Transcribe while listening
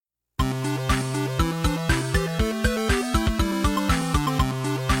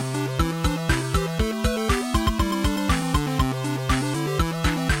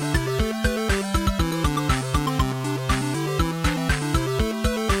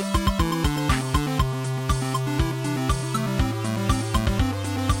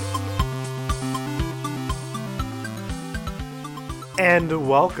And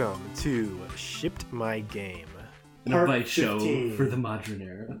welcome to Shipped My Game. An advice show for the modern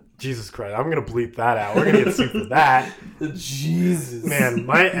era. Jesus Christ, I'm going to bleep that out. We're going to get sued for that. Jesus. Man,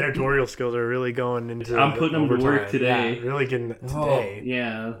 my editorial skills are really going into I'm putting them to work today. Yeah, really getting today.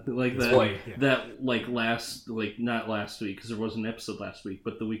 Yeah, like not last week, because there was an episode last week,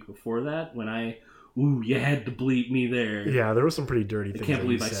 but the week before that, when you had to bleep me there. Yeah, there was some pretty dirty things. I can't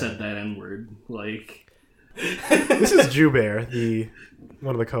believe I said that N-word. This is Jubear,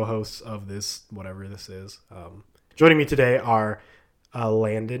 one of the co-hosts of this, whatever this is. Joining me today are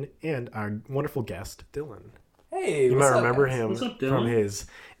Landon and our wonderful guest, Dylan. Hey, you might remember him from his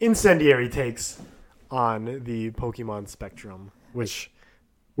incendiary takes on the Pokemon spectrum, which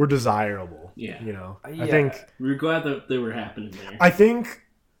were desirable. Yeah. You know, yeah. I think we were glad that they were happening there. I think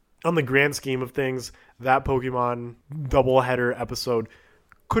on the grand scheme of things, that Pokemon doubleheader episode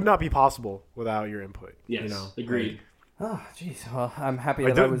could not be possible without your input. Yes, you know? agreed. Oh, jeez. Well, I'm happy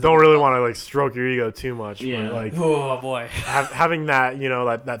I that don't really want to stroke your ego too much. Yeah. But, oh boy. Having that,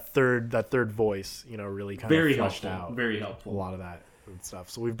 that third voice, really kind of fleshed out. Very helpful. A lot of that and stuff.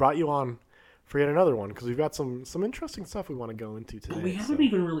 So we've brought you on for yet another one because we've got some interesting stuff we want to go into today. But we haven't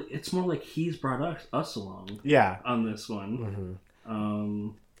even really. It's more like he's brought us along. Yeah. On this one. Mm-hmm.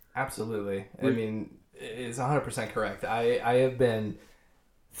 Absolutely. I mean, it's 100% correct. I have been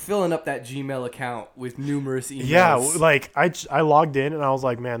filling up that Gmail account with numerous emails. Yeah, I logged in and I was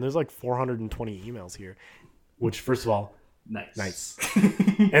like, man, there's 420 emails here. Which, first of all, nice.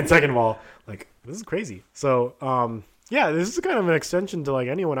 And second of all, this is crazy. So, this is kind of an extension to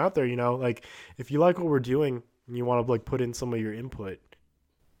anyone out there, if you like what we're doing and you want to put in some of your input,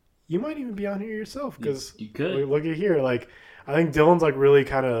 you might even be on here yourself because you could. Look at here, I think Dylan's really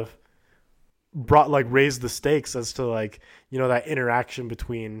kind of raised the stakes as to that interaction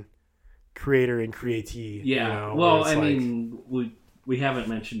between creator and createe. Yeah. Well, I mean, we haven't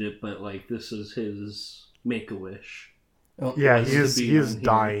mentioned it, but this is his Make-A-Wish. Oh, yeah, he is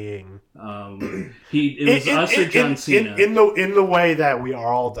dying. It was us or John Cena in the way that we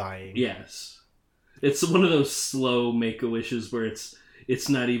are all dying. Yes, it's one of those slow Make-A-Wishes where it's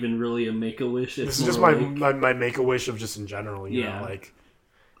not even really a Make-A-Wish. This is just my Make-A-Wish of just in general.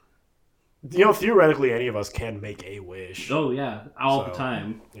 You know, theoretically, any of us can make a wish. Oh yeah, all the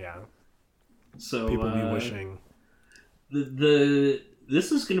time. Yeah. So people be wishing.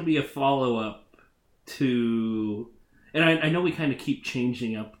 This is going to be a follow up to, and I know we kind of keep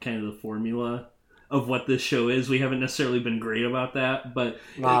changing up kind of the formula of what this show is. We haven't necessarily been great about that, but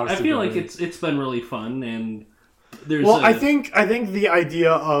I feel like it's been really fun and there's. Well, I think the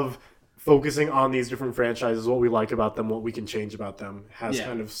idea of focusing on these different franchises, what we like about them, what we can change about them, has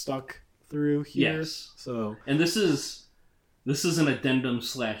kind of stuck through here. Yes. So, and this is an addendum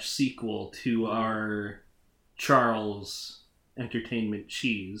 / sequel to our Charles Entertainment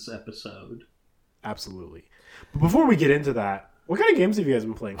Cheese episode. Absolutely. But before we get into that, what kind of games have you guys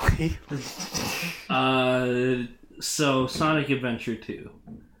been playing lately? So Sonic Adventure 2.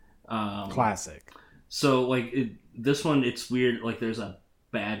 Classic. So this one, it's weird. There's a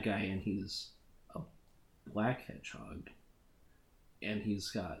bad guy and he's a black hedgehog, and he's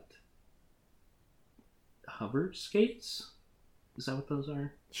got hover skates. Is that what those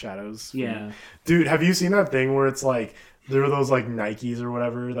are? Shadows. Yeah. Dude, have you seen that thing where it's there were those Nikes or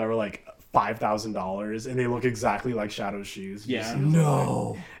whatever that were $5,000 and they look exactly like Shadow's shoes? Yeah.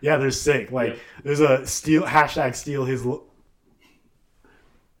 No. Yeah, they're sick. There's a steal his.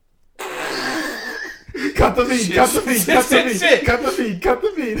 Cut the feed. Cut the feed. Cut the feed. Cut the feed. Cut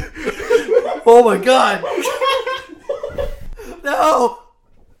the feed. Oh my god. No.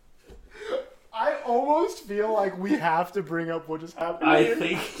 I almost feel like we have to bring up what just happened. I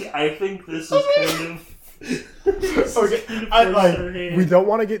think this is kind of okay. We don't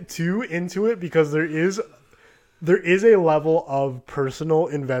want to get too into it because there is a level of personal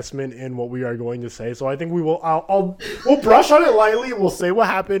investment in what we are going to say. So I think we will. We'll brush on it lightly. We'll say what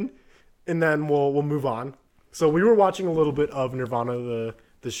happened, and then we'll move on. So we were watching a little bit of Nirvana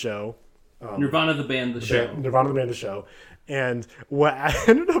the show. Nirvana the band the show. Nirvana the band the show. And what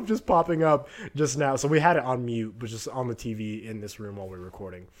ended up just popping up just now, so we had it on mute, but just on the TV in this room while we were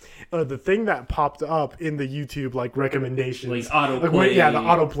recording. The thing that popped up in the YouTube recommendations, autoplay, the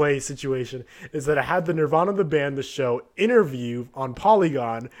autoplay situation, is that I had the Nirvana the band the show interview on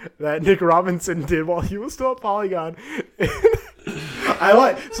Polygon that Nick Robinson did while he was still at Polygon. The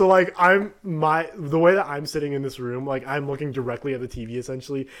way that I'm sitting in this room, I'm looking directly at the TV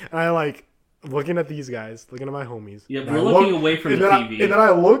essentially, and looking at these guys, looking at my homies. Yeah, we're looking away from the TV. And then I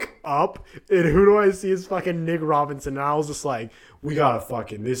look up, and who do I see is fucking Nick Robinson. And I was just like, we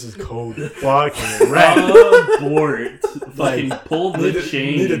gotta this is code fucking red. Abort. Fucking pull the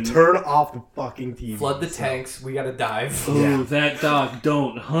chain. Need to turn off the fucking TV. Flood the tanks. We gotta dive. Ooh, that dog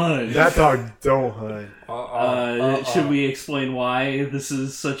don't hunt. That dog don't hunt. Should we explain why this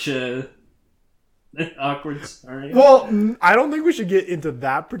is such a awkward story? Well, I don't think we should get into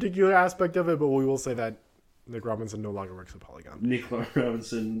that particular aspect of it, but we will say that Nick Robinson no longer works at Polygon. Nick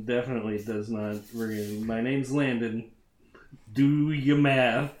Robinson definitely does not. My name's Landon. Do your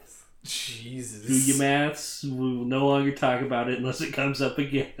math. Jesus. Do your maths. We will no longer talk about it unless it comes up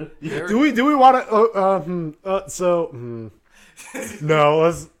again. Do we want to? No,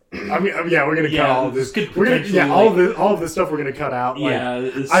 let's. I mean, yeah, we're gonna cut all of this. All of this stuff we're gonna cut out.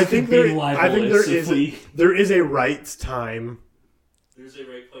 I think there is a right time. There's a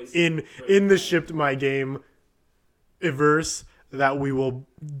right place in the Shipped My Game verse that we will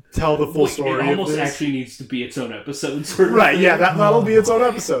tell the full story. It almost actually needs to be its own episode. Right? Yeah, that'll be its own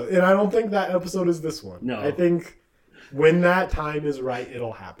episode, and I don't think that episode is this one. No, I think when that time is right,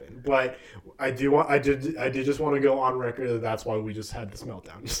 it'll happen. But I did just want to go on record that that's why we just had this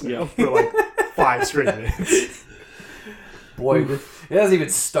meltdown just now for like 5 straight minutes. Boy, it hasn't even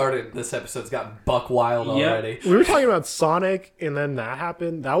started. This episode's got buck wild already. We were talking about Sonic, and then that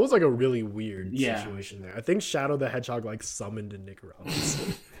happened. That was like a really weird situation there. I think Shadow the Hedgehog like summoned a Nick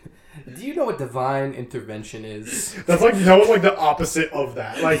Robinson. Do you know what divine intervention is? That's like the opposite of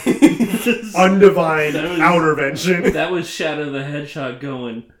that. Like undivine outervention. That was Shadow the Hedgehog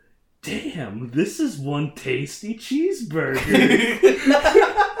going, damn, this is one tasty cheeseburger.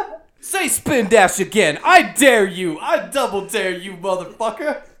 Say spin dash again. I dare you. I double dare you,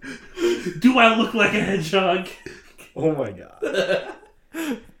 motherfucker. Do I look like a hedgehog? Oh my god.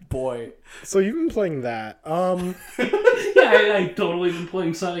 Boy. So you've been playing that. Yeah, I totally been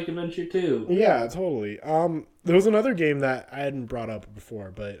playing Sonic Adventure 2. Yeah, totally. There was another game that I hadn't brought up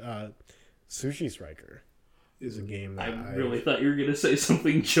before, but Sushi Striker is a game that I really thought you were gonna say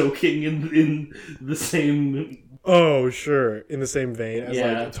something joking in the same. Oh, sure. In the same vein as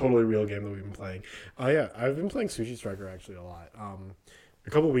like a totally real game that we've been playing. Yeah, I've been playing Sushi Striker actually a lot. A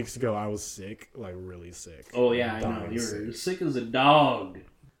couple of weeks ago, I was sick, like really sick. Oh yeah, I know. You were sick as a dog.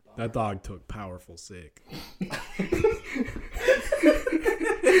 That dog took powerful sick.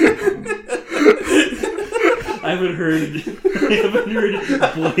 I haven't heard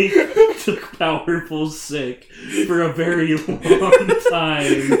Blake took powerful sick for a very long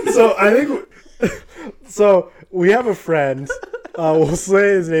time. So I think. So we have a friend. We'll say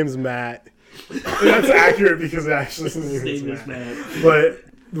his name's Matt. And that's accurate because it actually his name is Matt. But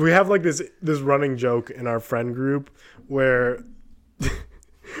we have like this running joke in our friend group where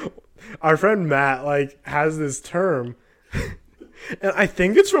our friend Matt like has this term, and I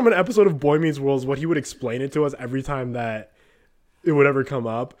think it's from an episode of Boy Meets World. What he would explain it to us every time that it would ever come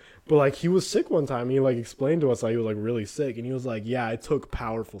up. But like he was sick one time. He like explained to us like he was like really sick, and he was like, "Yeah, I took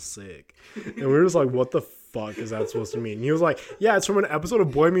powerful sick," and we were just like, "What the fuck is that supposed to mean?" And he was like, "Yeah, it's from an episode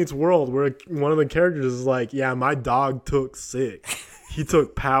of Boy Meets World where one of the characters is like, yeah, my dog took sick. He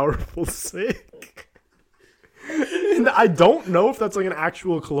took powerful sick." And I don't know if that's like an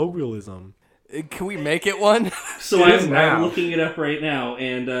actual colloquialism. Can we make it one? So I'm looking it up right now,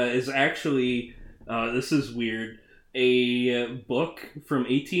 and is actually this is weird. A book from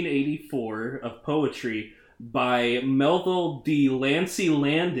 1884 of poetry by Melville D. Lancey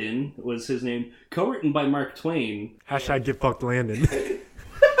Landon was his name, co-written by Mark Twain. Hashtag get fucked Landon.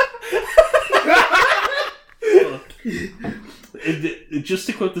 Just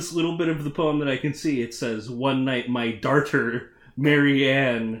to quote this little bit of the poem that I can see, it says, "One night my darter, Mary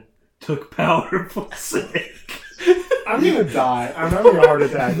Ann, took powerful sick." I'm gonna die. I'm having a heart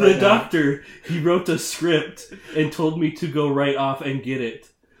attack. The doctor, he wrote a script and told me to go right off and get it.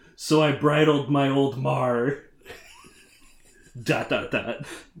 So I bridled my old mar. ...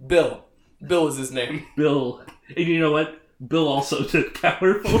 Bill. Bill was his name. Bill. And you know what? Bill also took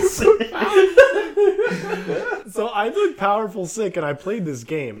powerful sick. So I took powerful sick and I played this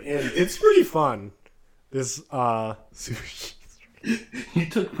game and it's pretty fun. This sushi. You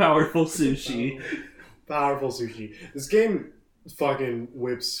took powerful sushi. Powerful sushi. This game fucking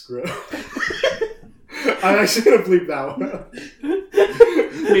whips screw. I'm actually gonna bleep that one out.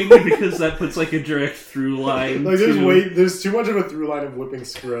 Mainly because that puts like a direct through line. Like there's too much of a through line of whipping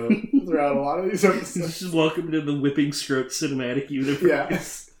scrote throughout a lot of these episodes. Just welcome to the whipping scrote cinematic universe. Yeah.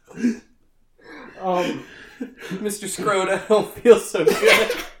 Mr. Scrote, I don't feel so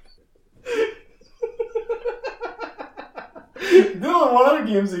good. No, what other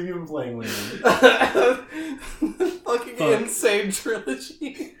games have you been playing lately? Fucking Insane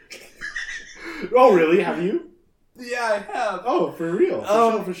Trilogy. Oh, really? Have you? Yeah, I have. Oh, for real?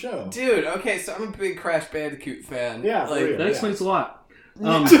 For sure. Dude, okay, so I'm a big Crash Bandicoot fan. Yeah, for real. That explains a lot.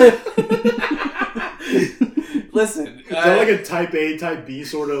 Listen, is that like a type A, type B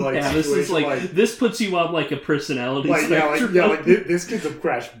sort of like this is this puts you on like a personality spectrum. This kid's a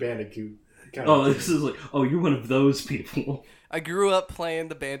Crash Bandicoot kind of this is like, you're one of those people. I grew up playing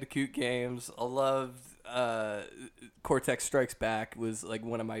the Bandicoot games. I loved Cortex Strikes Back was like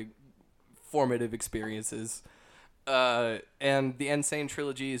one of my formative experiences. And the Insane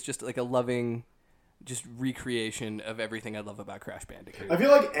Trilogy is just like a loving just recreation of everything I love about Crash Bandicoot. I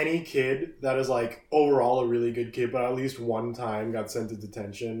feel like any kid that is like overall a really good kid, but at least one time got sent to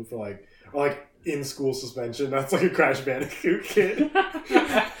detention for or in school suspension, that's like a Crash Bandicoot kid.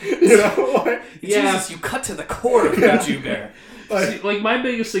 You know? Jesus, you cut to the core of Bear. Like my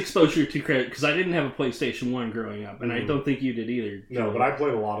biggest exposure to Crash, because I didn't have a PlayStation 1 growing up, and I don't think you did either. No, but I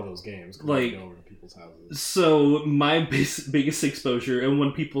played a lot of those games. Like, over to people's houses. So my biggest exposure, and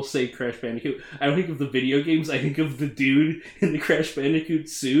when people say Crash Bandicoot, I don't think of the video games. I think of the dude in the Crash Bandicoot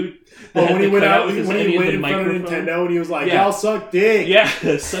suit. When he went in front of Nintendo, and he was like, "Y'all suck dick."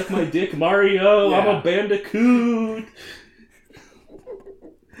 Yeah, suck my dick, Mario. Yeah. I'm a Bandicoot.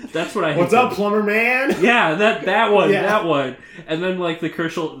 That's what I. What's up, plumber man? Yeah, that one, that one, and then like the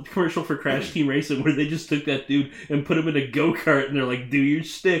commercial for Crash Team Racing, where they just took that dude and put him in a go-kart, and they're like, "Do your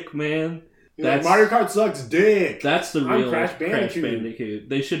stick, man." That's Mario Kart sucks dick. That's the real Crash Bandicoot.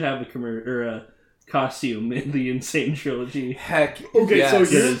 They should have a costume in the Insane Trilogy. Heck, okay.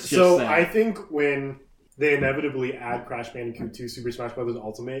 Yes. So I think when they inevitably add Crash Bandicoot to Super Smash Bros.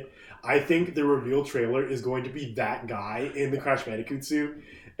 Ultimate, I think the reveal trailer is going to be that guy in the Crash Bandicoot suit.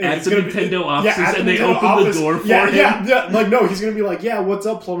 At the Nintendo offices, and they open the door for him. Yeah. Like, no, he's going to be like, "Yeah, what's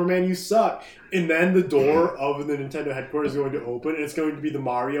up, plumber man? You suck." And then the door of the Nintendo headquarters is going to open, and it's going to be the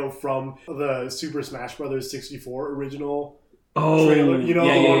Mario from the Super Smash Bros. 64 original trailer. You know,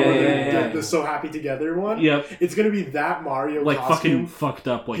 the one where the So Happy Together one? Yep. It's going to be that Mario like costume. Fucking fucked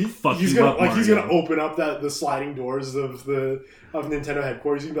up, he's gonna open up the sliding doors of Nintendo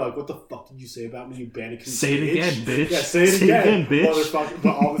headquarters. You'd be like, "What the fuck did you say about me, you Bandicoot? Say it again, bitch. Yeah, say it again, bitch. Motherfucker."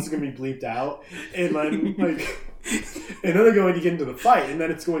 But all this is gonna be bleeped out, and then and then they're going to get into the fight, and then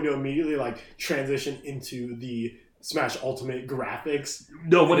it's going to immediately transition into the Smash Ultimate graphics.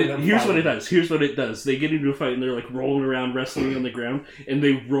 No, here's what it does. They get into a fight and they're rolling around, wrestling on the ground, and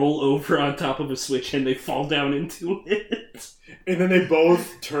they roll over on top of a switch and they fall down into it. And then they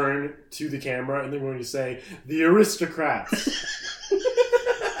both turn to the camera and they're going to say, "The aristocrats."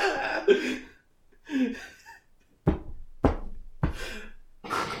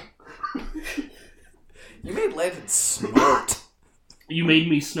 You made Landon smart. You made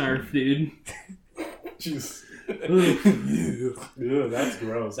me snarf, dude. Jeez. Ew, that's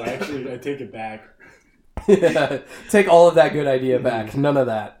gross. I take it back. Yeah, take all of that good idea back. None of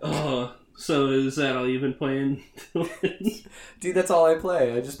that. So is that all you've been playing? Dude, that's all I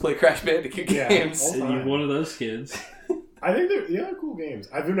play. I just play Crash Bandicoot games. And you're one of those kids. I think they're cool games.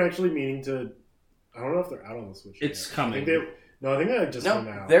 I've been actually meaning to. I don't know if they're out on the Switch. It's coming. I think they just came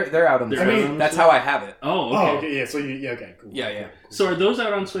out. They're out on the Switch. That's how I have it. Oh, okay. Yeah. So okay, cool. Yeah. Cool. So are those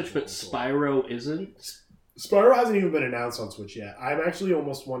out on Switch, but Spyro isn't? Spyro hasn't even been announced on Switch yet. I'm actually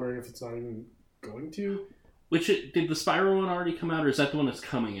almost wondering if it's not even going to. Did the Spyro one already come out, or is that the one that's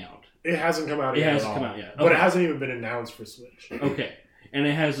coming out? It hasn't come out yet. It hasn't come out yet. Okay. But it hasn't even been announced for Switch. Okay. And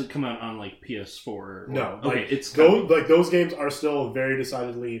it hasn't come out on PS4. No. It's those games are still very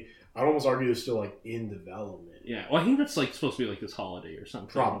decidedly. I'd almost argue they're still in development. Yeah. Well, I think that's supposed to be this holiday or something.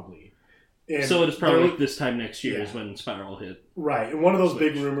 Probably. And so it's probably this time next year is when Spiral hit. Right. And one of those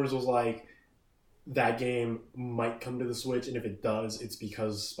big rumors was that game might come to the Switch, and if it does, it's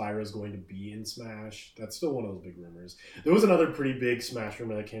because Spyro's going to be in Smash. That's still one of those big rumors. There was another pretty big Smash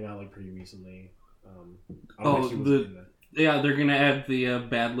rumor that came out pretty recently. They're gonna add the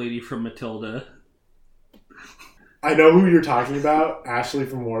bad lady from Matilda. I know who you're talking about, Ashley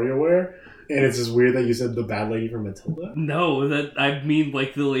from WarioWare, and it's just weird that you said the bad lady from Matilda. No, I mean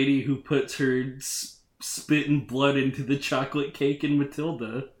the lady who puts her spit and blood into the chocolate cake in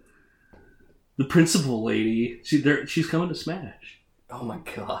Matilda. The principal lady. She's coming to Smash. Oh my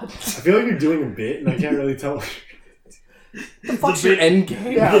god. I feel like you're doing a bit, and I can't really tell. The fuck's your end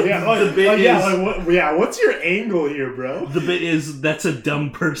game? What's your angle here, bro? The bit is that's a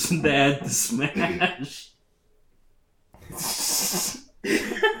dumb person to add to Smash.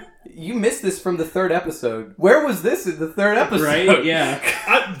 You missed this from the third episode. Where was this in the third episode? Right? Yeah.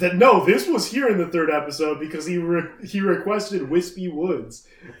 No, this was here in the third episode because he requested Wispy Woods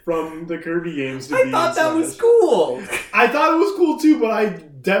from the Kirby games to be in thought that Smash. was cool. I thought it was cool too, but I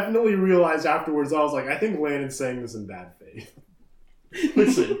definitely realized afterwards, I was like, I think Landon's saying this in bad faith.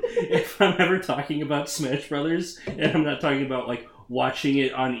 Listen, if I'm ever talking about Smash Brothers, and I'm not talking about, like, watching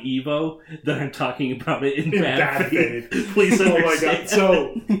it on Evo, then I'm talking about it in bad faith. Please understand. Oh my god.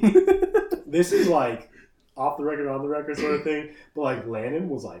 So, this is, like, off the record, on the record sort of thing, but, like, Landon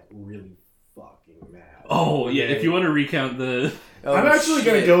was, like, really fucking mad. Oh, yeah, if you want to recount the... I'm actually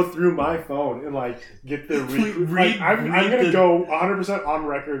going to go through my phone and, like, get the... I'm going to go 100% on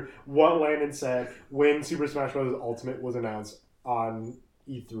record what Landon said when Super Smash Bros. Ultimate was announced on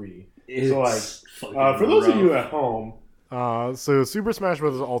E3. So, like, for those of you at home, so Super Smash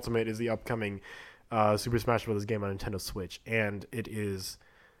Bros. Ultimate is the upcoming Super Smash Bros. Game on Nintendo Switch, and it is...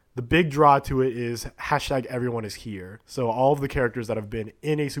 The big draw to it is #everyone is here. So all of the characters that have been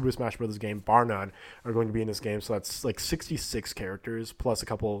in a Super Smash Bros. Game, bar none, are going to be in this game. So that's like 66 characters plus a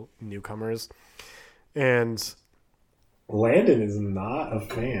couple newcomers. And Landon is not a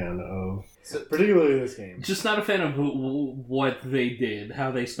fan of particularly this game. Just not a fan of what they did,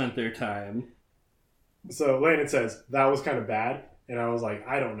 how they spent their time. So Landon says, that was kind of bad. And I was like,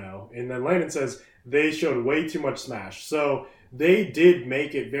 I don't know. And then Landon says, they showed way too much Smash. So... They did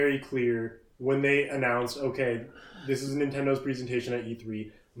make it very clear when they announced, okay, this is Nintendo's presentation at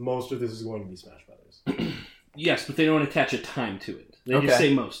E3. Most of this is going to be Smash Brothers. Yes, but they don't attach a time to it. They just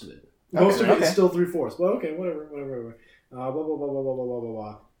say most of it. Most of it is still 3/4. Well, okay, whatever. Blah, blah, blah, blah, blah, blah,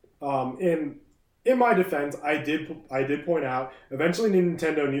 blah, blah. In my defense, I did point out, eventually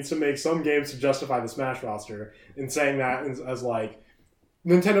Nintendo needs to make some games to justify the Smash roster. And saying that as like,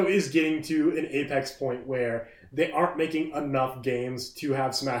 Nintendo is getting to an apex point where they aren't making enough games to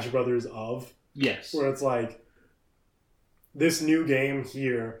have Smash Brothers of. Yes. Where it's like, this new game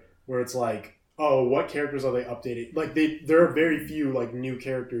here, where it's like, oh, what characters are they updating? Like, there are very few, like, new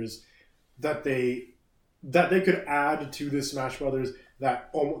characters that they could add to this Smash Brothers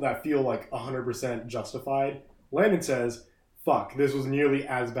that feel, like, 100% justified. Landon says, fuck, this was nearly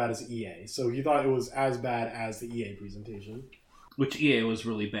as bad as EA. So he thought it was as bad as the EA presentation. Which EA was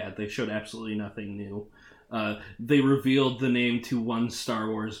really bad. They showed absolutely nothing new. They revealed the name to one Star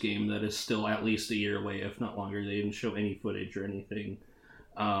Wars game that is still at least a year away, if not longer. They didn't show any footage or anything.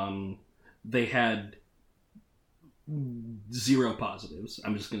 They had 0 positives.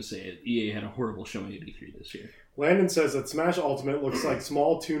 I'm just going to say it. EA had a horrible showing at E3 this year. Landon says that Smash Ultimate looks like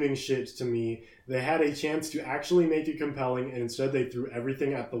small tuning shit to me. They had a chance to actually make it compelling, and instead they threw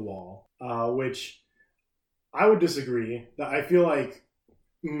everything at the wall. Which I would disagree. That I feel like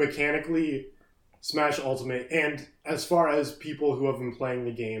mechanically... Smash Ultimate, and as far as people who have been playing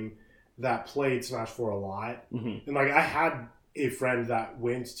the game that played Smash 4 a lot, and like I had a friend that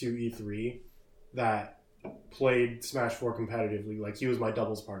went to E3 that played Smash 4 competitively, like he was my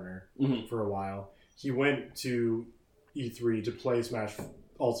doubles partner for a while. He went to E3 to play Smash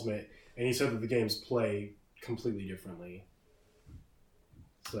Ultimate, and he said that the games play completely differently.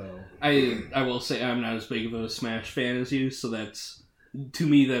 So I will say I'm not as big of a Smash fan as you, so that's... To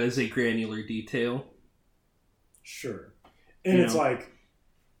me, that is a granular detail. Sure. And it's like,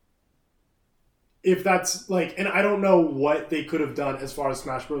 if that's like, and I don't know what they could have done as far as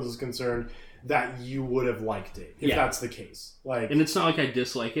Smash Bros. Is concerned that you would have liked it, if that's the case. Like, and it's not like I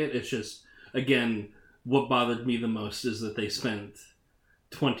dislike it, it's just, again, what bothered me the most is that they spent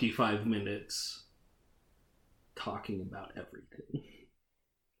 25 minutes talking about everything.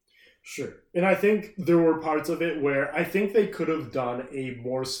 Sure. And I think there were parts of it where I think they could have done a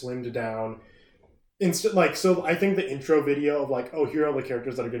more slimmed down so I think the intro video of like, oh, here are the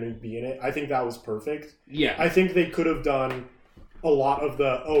characters that are going to be in it. I think that was perfect. Yeah. I think they could have done a lot of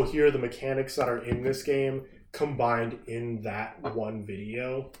the, oh, here are the mechanics that are in this game combined in that one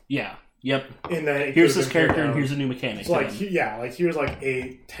video. Yeah. Yep. And then here's this character and here's a new mechanic. So like, here's like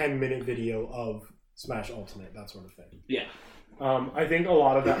a 10-minute video of Smash Ultimate, that sort of thing. Yeah. I think a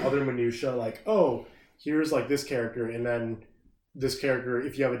lot of that other minutia, like, oh, here's like this character, and then this character,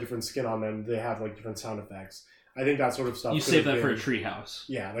 if you have a different skin on them, they have like different sound effects. I think that sort of stuff. You save that for a treehouse.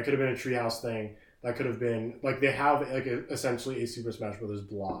 Yeah, that could have been a treehouse thing. That could have been like they have like essentially a Super Smash Bros.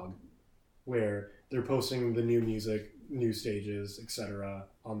 Blog where they're posting the new music, new stages, etc.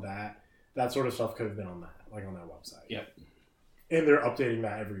 on that. That sort of stuff could have been on that, like on that website. Yep. And they're updating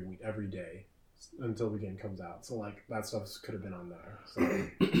that every day until the game comes out. So like that stuff could have been on there.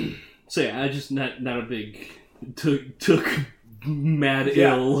 So yeah, I just not a big took mad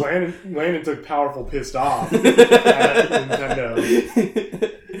ill. Landon took powerful pissed off at Nintendo.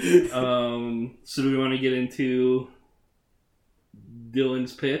 So do we want to get into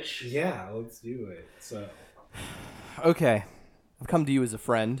Dylan's pitch? Yeah, let's do it. So, okay, I've come to you as a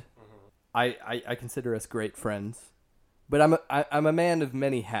friend. I consider us great friends, but I'm a man of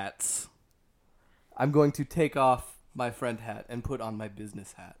many hats. I'm going to take off my friend hat and put on my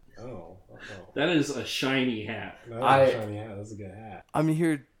business hat. Oh. That is a shiny hat. That's a shiny hat. That's a good hat. I'm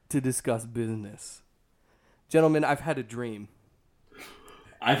here to discuss business. Gentlemen, I've had a dream.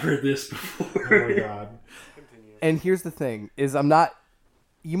 I've heard this before. Oh my god. Continue. And here's the thing, is I'm not...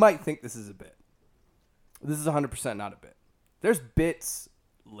 You might think this is a bit. This is 100% not a bit. There's bits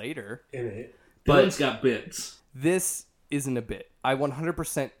later. In it. Dylan's got bits. This isn't a bit. I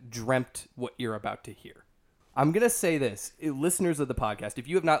 100% dreamt what you're about to hear. I'm going to say this. Listeners of the podcast, if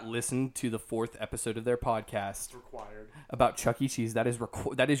you have not listened to the 4th episode of their podcast about Chuck E. Cheese, that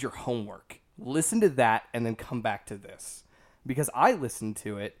is your homework. Listen to that and then come back to this. Because I listened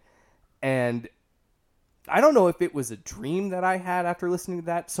to it, and I don't know if it was a dream that I had after listening to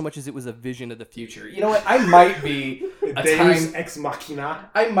that, so much as it was a vision of the future. You know what? I might be Deus Ex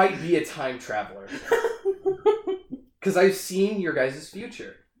Machina. I might be a time traveler. Because I've seen your guys'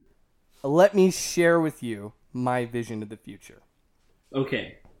 future. Let me share with you my vision of the future.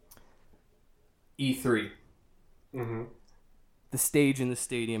 Okay. E3. Mm-hmm. The stage in the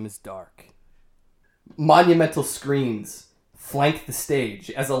stadium is dark. Monumental screens flank the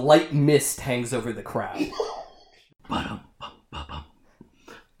stage as a light mist hangs over the crowd.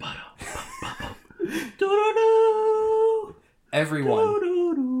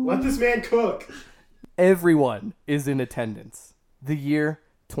 Everyone. Let this man cook. Everyone is in attendance. The year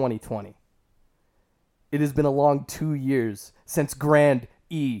 2020. It has been a long 2 years since Grand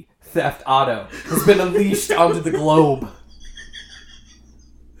Theft Auto has been unleashed onto the globe.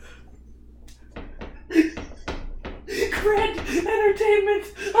 Grand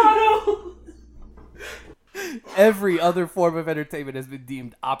Entertainment Auto! Every other form of entertainment has been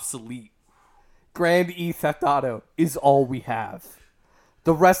deemed obsolete. Grand Theft Auto is all we have.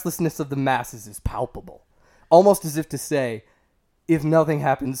 The restlessness of the masses is palpable. Almost as if to say, if nothing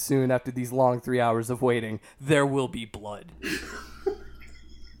happens soon after these long 3 hours of waiting, there will be blood.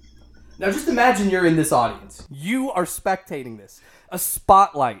 Now just imagine you're in this audience. You are spectating this. A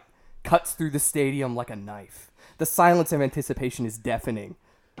spotlight cuts through the stadium like a knife. The silence of anticipation is deafening.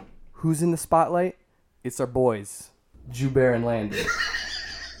 Who's in the spotlight? It's our boys, Joubert and Landon.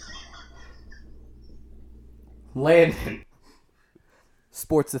 Landon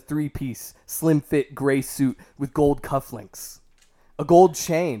sports a 3-piece, slim-fit gray suit with gold cufflinks. A gold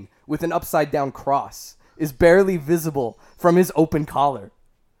chain with an upside-down cross is barely visible from his open collar.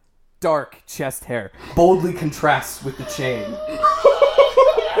 Dark chest hair boldly contrasts with the chain.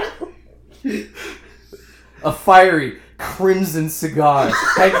 A fiery, crimson cigar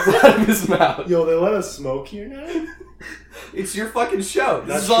hangs out of his mouth. Yo, they let us smoke here now? It's your fucking show.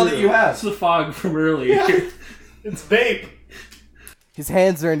 That's this is all true. that you have. It's the fog from earlier. Yeah. It's vape. His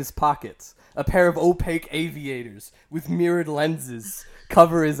hands are in his pockets. A pair of opaque aviators with mirrored lenses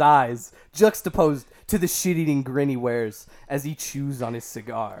cover his eyes, juxtaposed to the shit-eating grin he wears as he chews on his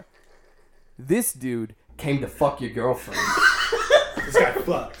cigar. This dude came to fuck your girlfriend. This guy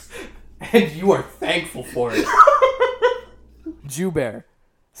fucks. And you are thankful for it. Joubert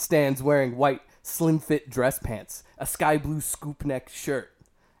stands wearing white, slim-fit dress pants, a sky blue scoop neck shirt,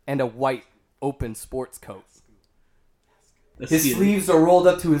 and a white, open sports coat. His sleeves are rolled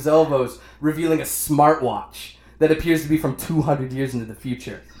up to his elbows, revealing a smartwatch that appears to be from 200 years into the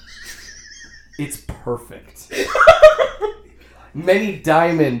future. It's perfect. Many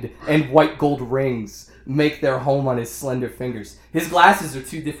diamond and white gold rings make their home on his slender fingers. His glasses are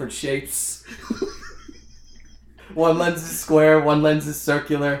 2 different shapes. One lens is square, one lens is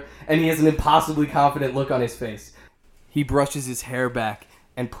circular, and he has an impossibly confident look on his face. He brushes his hair back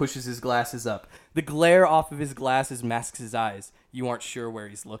and pushes his glasses up. The glare off of his glasses masks his eyes. You aren't sure where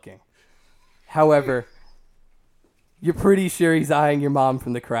he's looking. However, you're pretty sure he's eyeing your mom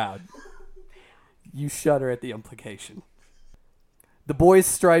from the crowd. You shudder at the implication. The boys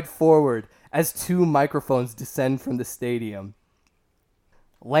stride forward as 2 microphones descend from the stadium.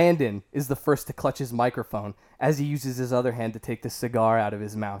 Landon is the first to clutch his microphone as he uses his other hand to take the cigar out of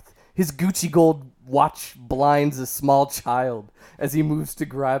his mouth. His Gucci gold watch blinds a small child as he moves to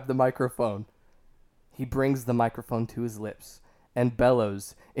grab the microphone. He brings the microphone to his lips and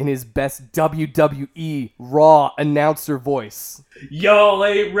bellows in his best WWE Raw announcer voice. Y'all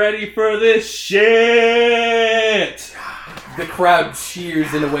ain't ready for this shit! The crowd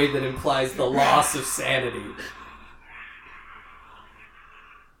cheers in a way that implies the loss of sanity.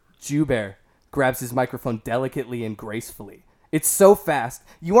 Joubert grabs his microphone delicately and gracefully It's so fast,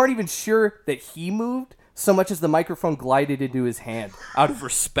 you aren't even sure that he moved so much as the microphone glided into his hand, out of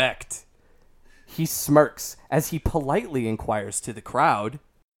respect. He smirks as he politely inquires to the crowd,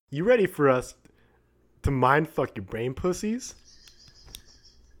 "You ready for us to mind fuck your brain pussies?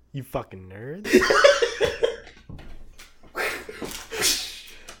 You fucking nerds?"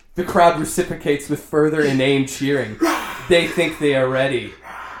 The crowd reciprocates with further inane cheering. They think they are ready.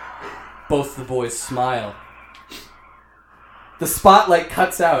 Both the boys smile. The spotlight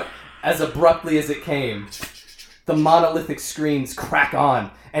cuts out as abruptly as it came. The monolithic screens crack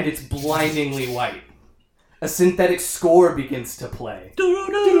on, and it's blindingly white. A synthetic score begins to play.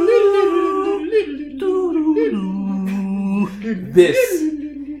 This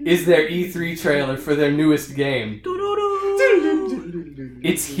is their E3 trailer for their newest game.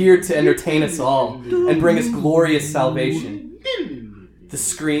 It's here to entertain us all and bring us glorious salvation. The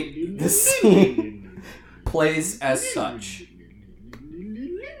scene plays as such.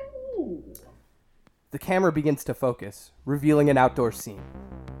 The camera begins to focus, revealing an outdoor scene.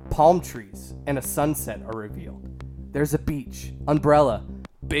 Palm trees and a sunset are revealed. There's a beach, umbrella,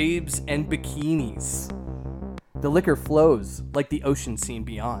 babes, and bikinis. The liquor flows like the ocean scene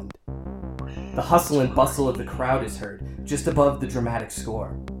beyond. The hustle and bustle of the crowd is heard, just above the dramatic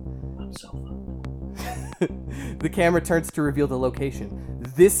score. The camera turns to reveal the location.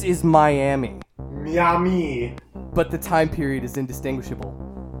 This is Miami. Miami. But the time period is indistinguishable.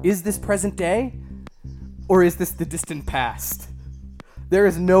 Is this present day? Or is this the distant past? There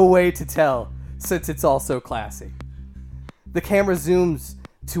is no way to tell, since it's all so classy. The camera zooms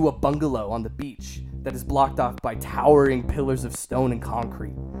to a bungalow on the beach that is blocked off by towering pillars of stone and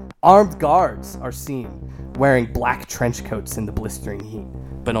concrete. Armed guards are seen, wearing black trench coats in the blistering heat,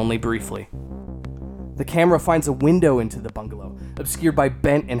 but only briefly. The camera finds a window into the bungalow, obscured by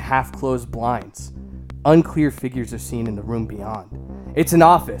bent and half-closed blinds. Unclear figures are seen in the room beyond. It's an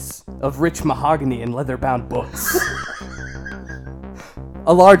office of rich mahogany and leather-bound books.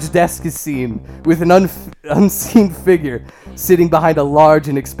 A large desk is seen, with an unseen figure sitting behind a large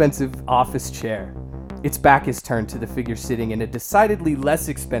and expensive office chair. Its back is turned to the figure sitting in a decidedly less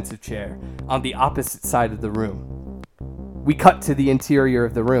expensive chair on the opposite side of the room. We cut to the interior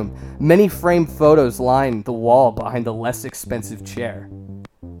of the room. Many framed photos line the wall behind the less expensive chair.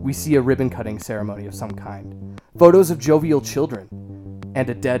 We see a ribbon-cutting ceremony of some kind. Photos of jovial children, and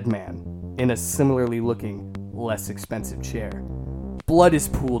a dead man in a similarly looking, less expensive chair. Blood is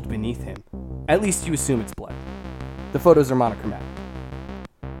pooled beneath him. At least you assume it's blood. The photos are monochromatic.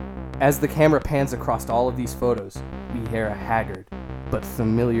 As the camera pans across all of these photos, we hear a haggard but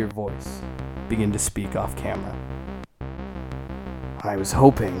familiar voice begin to speak off camera. I was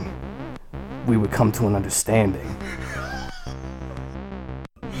hoping we would come to an understanding.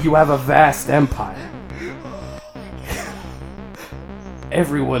 You have a vast empire.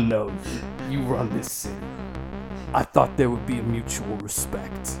 Everyone knows you run this city. I thought there would be a mutual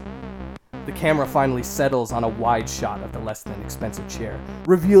respect. The camera finally settles on a wide shot of the less than expensive chair,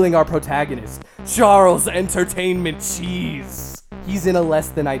 revealing our protagonist, Charles Entertainment Cheese. He's in a less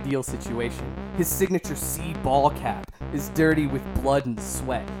than ideal situation. His signature C ball cap is dirty with blood and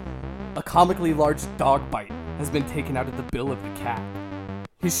sweat. A comically large dog bite has been taken out of the bill of the cap.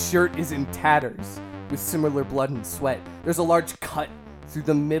 His shirt is in tatters with similar blood and sweat. There's a large cut through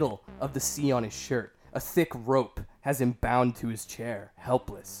the middle of the C on his shirt. A thick rope has him bound to his chair,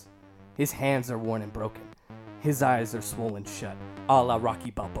 helpless. His hands are worn and broken. His eyes are swollen shut, a la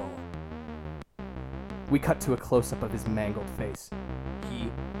Rocky Balboa. We cut to a close-up of his mangled face.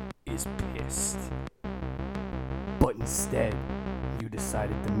 He is pissed. But instead, you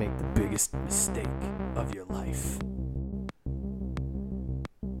decided to make the biggest mistake of your life.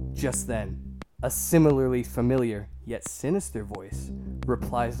 Just then, a similarly familiar, yet sinister voice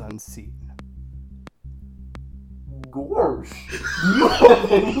replies unseen. Gorsh, do you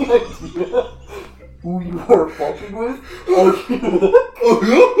have any idea who you are fucking with?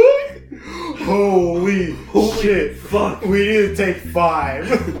 Holy shit. Fuck. We need to take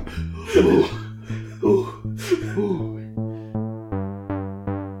 5.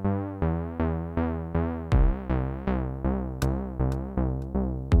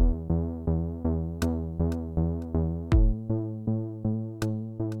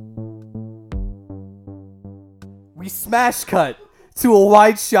 We smash cut to a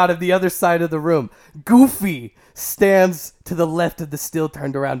wide shot of the other side of the room. Goofy stands to the left of the still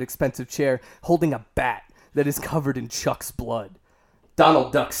turned around expensive chair, holding a bat that is covered in Chuck's blood.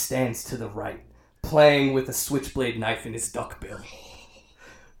 Donald Duck stands to the right, playing with a switchblade knife in his duck bill.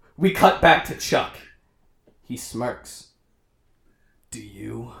 We cut back to Chuck. He smirks. Do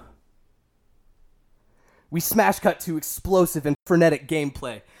you? We smash cut to explosive and frenetic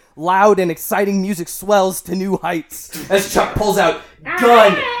gameplay. Loud and exciting music swells to new heights as Chuck pulls out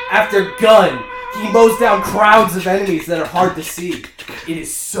gun after gun. He mows down crowds of enemies that are hard to see. It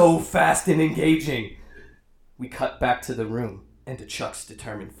is so fast and engaging. We cut back to the room and to Chuck's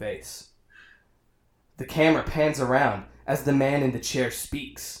determined face. The camera pans around as the man in the chair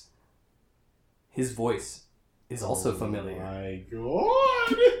speaks. His voice is also familiar. Oh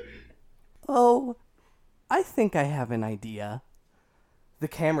my God! Oh, I think I have an idea. The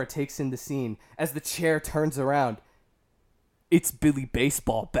camera takes in the scene as the chair turns around. It's Billy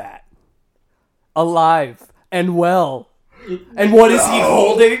Baseball Bat. Alive and well. And what is he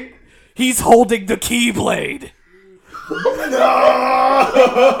holding? He's holding the Keyblade.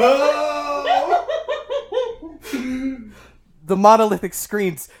 The monolithic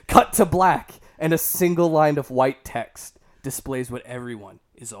screens cut to black, and a single line of white text displays what everyone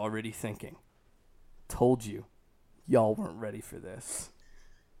is already thinking. Told you, y'all weren't ready for this.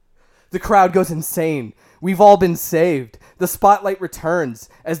 The crowd goes insane. We've all been saved. The spotlight returns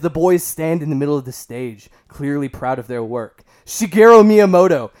as the boys stand in the middle of the stage, clearly proud of their work. Shigeru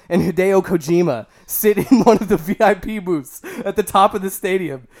Miyamoto and Hideo Kojima sit in one of the VIP booths at the top of the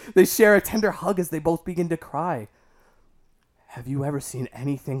stadium. They share a tender hug as they both begin to cry. Have you ever seen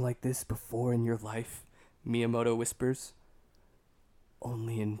anything like this before in your life? Miyamoto whispers.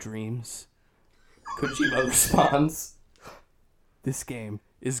 Only in dreams. Kojima responds. This game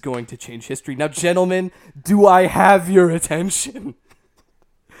is going to change history. Now, gentlemen, do I have your attention?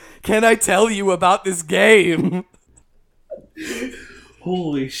 Can I tell you about this game?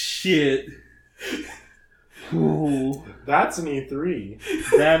 Holy shit. Ooh. That's an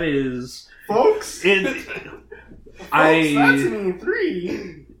E3. That is... Folks! That's an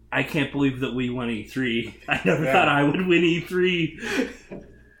E3! I can't believe that we won E3. I never thought I would win E3.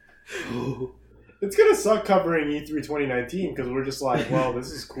 It's gonna suck covering E3 2019 because we're just like, well,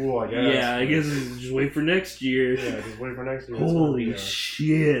 this is cool, I guess. Yeah, I guess just wait for next year. Yeah, just wait for next year. Holy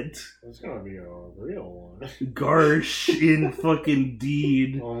shit. It's gonna be a real one. Garsh in fucking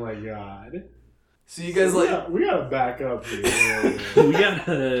deed. Oh my God. So you guys we gotta back up here.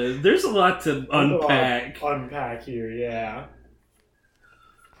 There's a lot to unpack. Unpack here, yeah.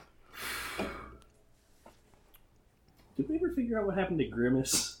 Did we ever figure out what happened to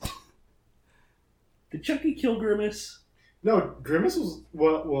Grimace? Did Chucky kill Grimace? No, Grimace was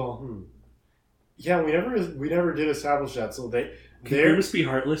Yeah, we never did establish that. So Can Grimace be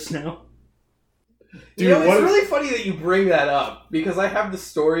heartless now? Dude, it's really funny that you bring that up because I have the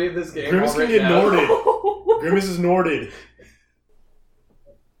story of this game. Grimace can get Norded. Grimace is Norded.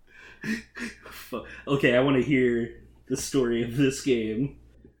 Okay, I want to hear the story of this game.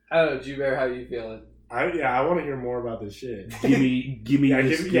 I don't know, Joubert, how are you feeling? I want to hear more about this shit. Give me give me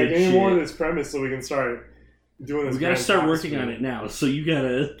more of this premise so we can start doing this. We gotta start working on it now. So you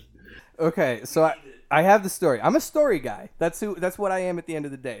gotta. Okay, so I have the story. I'm a story guy. That's what I am at the end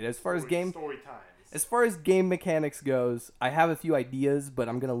of the day. As far as game mechanics goes, I have a few ideas, but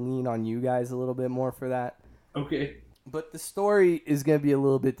I'm gonna lean on you guys a little bit more for that. Okay. But the story is gonna be a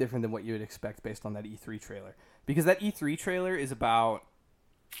little bit different than what you would expect based on that E3 trailer, because that E3 trailer is about.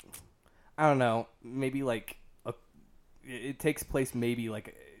 I don't know, maybe like it takes place maybe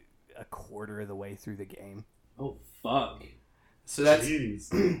like a quarter of the way through the game. Oh fuck. So that's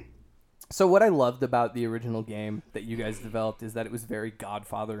So what I loved about the original game that you guys developed is that it was very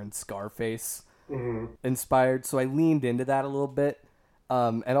Godfather and Scarface inspired. So I leaned into that a little bit.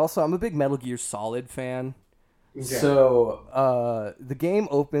 And also I'm a big Metal Gear Solid fan. Okay. So the game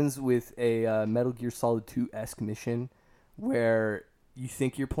opens with a Metal Gear Solid 2-esque mission where you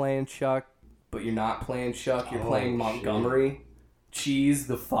think you're playing Chuck, but you're not playing Chuck. You're playing Montgomery. Cheese,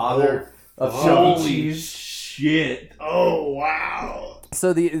 the father of Chuck E. Cheese. Shit. Oh, wow.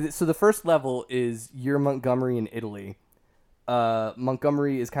 So the first level is you're Montgomery in Italy.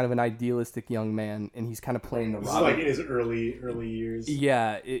 Montgomery is kind of an idealistic young man, and he's kind of playing the Robin. This is like in his early years.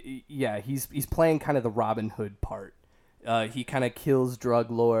 Yeah, he's playing kind of the Robin Hood part. He kind of kills drug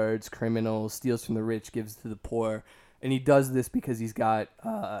lords, criminals, steals from the rich, gives to the poor. And he does this because he's got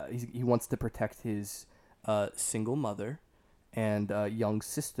he wants to protect his single mother and young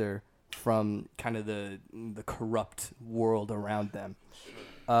sister from kind of the corrupt world around them.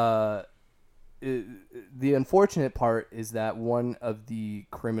 The unfortunate part is that one of the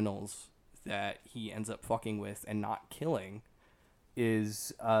criminals that he ends up fucking with and not killing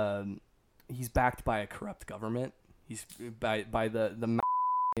is he's backed by a corrupt government. He's by the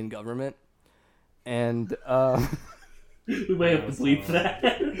government, and. We might have to bleep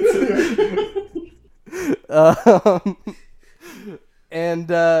that.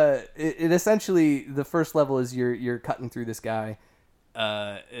 And it essentially, the first level is you're cutting through this guy.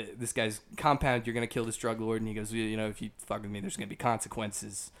 This guy's compound. You're gonna kill this drug lord, and he goes, you know, if you fuck with me, there's gonna be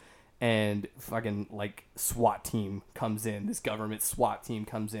consequences. And fucking like SWAT team comes in. This government SWAT team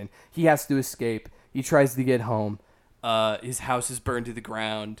comes in. He has to escape. He tries to get home. His house is burned to the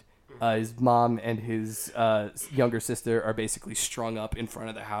ground. His mom and his younger sister are basically strung up in front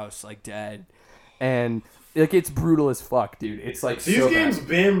of the house, like dead. And like it's brutal as fuck, dude. It's like these games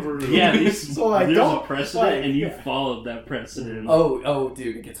been brutal. Yeah, so like, there's a precedent, and you followed that precedent. Oh,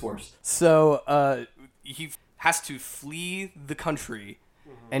 dude, it gets worse. So he has to flee the country,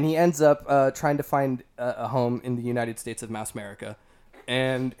 and he ends up trying to find a home in the United States of Mouse America,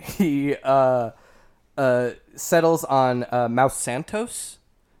 and he settles on Mouse Santos.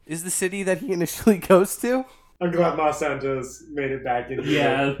 Is the city that he initially goes to? I'm glad Los Santos made it back into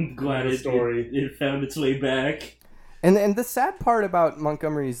I'm glad the story. It found its way back. And the sad part about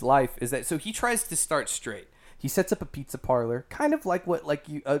Montgomery's life is that he tries to start straight. He sets up a pizza parlor, kind of like what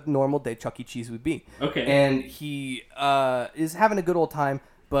a normal day Chuck E. Cheese would be. Okay. And he is having a good old time,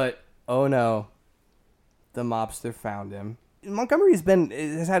 but oh no, the mobster found him. Montgomery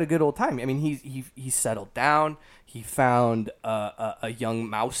has had a good old time. I mean, he settled down. He found a young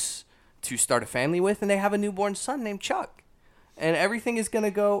mouse to start a family with, and they have a newborn son named Chuck. And everything is going to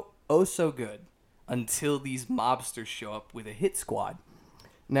go oh so good until these mobsters show up with a hit squad.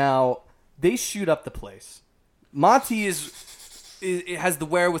 Now, they shoot up the place. Monty has the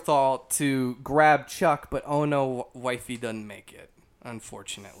wherewithal to grab Chuck, but oh no, wifey doesn't make it,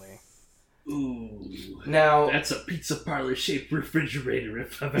 unfortunately. Ooh. Now, that's a pizza parlor shaped refrigerator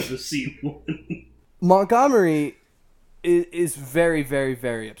if I've ever seen one. Montgomery is very, very,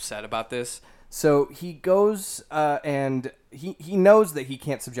 very upset about this. So he goes and he knows that he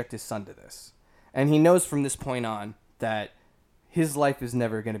can't subject his son to this. And he knows from this point on that his life is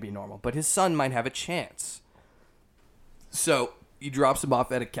never going to be normal. But his son might have a chance. So he drops him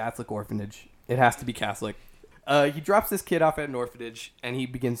off at a Catholic orphanage. It has to be Catholic. He drops this kid off at an orphanage, and he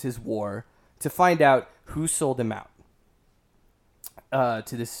begins his war to find out who sold him out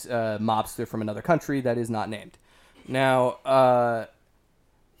to this mobster from another country that is not named. Now,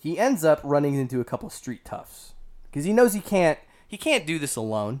 he ends up running into a couple street toughs because he knows he can't do this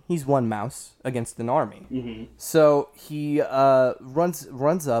alone. He's one mouse against an army. Mm-hmm. So he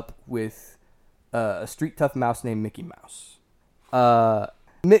runs up with a street tough mouse named Mickey Mouse.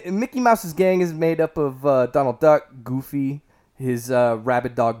 Mickey Mouse's gang is made up of Donald Duck, Goofy, his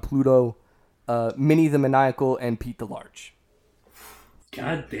rabid dog Pluto, Minnie the Maniacal, and Pete the Large.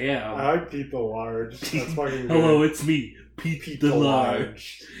 God damn. I like Pete the Large. That's fucking good. Hello, it's me, Pete the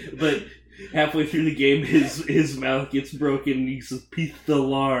Large. But halfway through the game, his mouth gets broken and he says, Pete the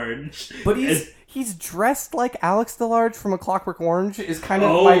Large. But he's dressed like Alex the Large from A Clockwork Orange is kind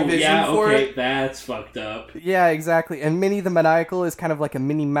of my vision for it. That's fucked up. Yeah, exactly. And Minnie the Maniacal is kind of like a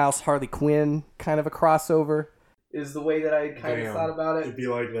Minnie Mouse Harley Quinn kind of a crossover. Is the way that I kind of thought about it. It'd be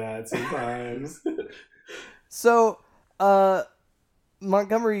like that sometimes. So,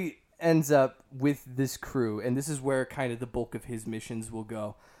 Montgomery ends up with this crew, and this is where kind of the bulk of his missions will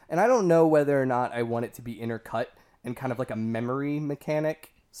go. And I don't know whether or not I want it to be intercut and kind of like a memory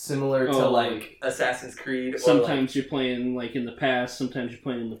mechanic, similar to like Assassin's Creed. Sometimes you're playing like in the past, sometimes you're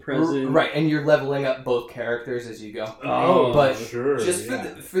playing in the present. Right, and you're leveling up both characters as you go. But sure. Just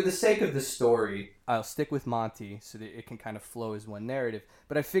for the sake of the story, I'll stick with Monty so that it can kind of flow as one narrative.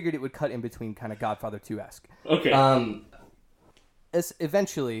 But I figured it would cut in between, kind of Godfather 2-esque. Okay.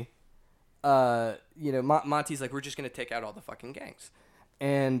 Eventually, Monty's like, we're just going to take out all the fucking gangs.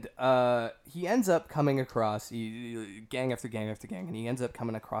 And he ends up coming across gang after gang after gang, and he ends up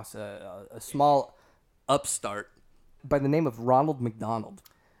coming across a small upstart by the name of Ronald McDonald.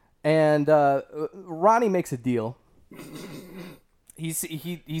 And Ronnie makes a deal. He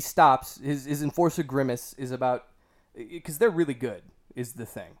stops. His enforcer Grimace is about, because they're really good, is the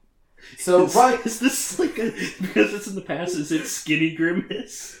thing. So is this like because it's in the past? Is it Skinny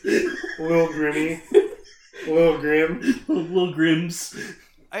Grimace? Little Grimmy. Little Grim. Little Grims.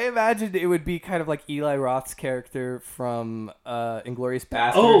 I imagined it would be kind of like Eli Roth's character from Inglourious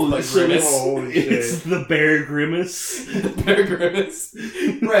Basterds. Oh, so it's the Bear Grimace. The Bear Grimace.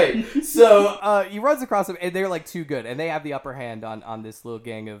 Right. So he runs across them, and they're like too good, and they have the upper hand on this little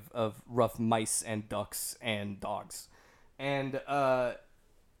gang of rough mice and ducks and dogs. And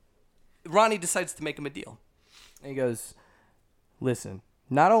Ronnie decides to make him a deal. And he goes, listen,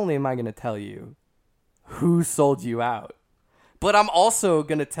 not only am I going to tell you who sold you out, but I'm also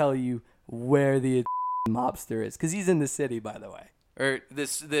going to tell you where the mobster is. Because he's in the city, by the way. Or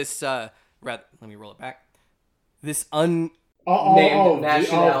let me roll it back. This named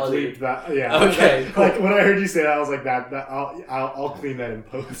nationality. Yeah. Okay. Cool. Like when I heard you say that, I was like, I'll clean that in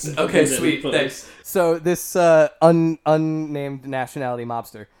post. Okay, sweet. Thanks. So this unnamed nationality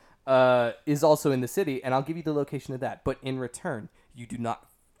mobster is also in the city, and I'll give you the location of that. But in return, you do not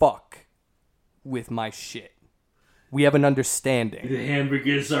fuck with my shit. We have an understanding. The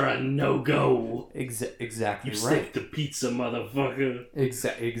hamburgers are a no-go. Exactly you right. stick to pizza, motherfucker.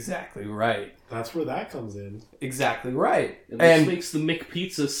 Exactly right. That's where that comes in. Exactly right. And this makes the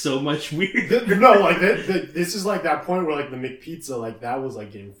McPizza so much weirder. No, like this is like that point where like the McPizza, like that was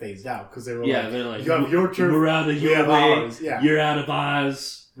like getting phased out because they were they're like, you have your turn. We're out of your way. You're out of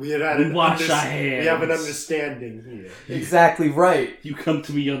ours. We wash our hands. We have an understanding here. Exactly right. You come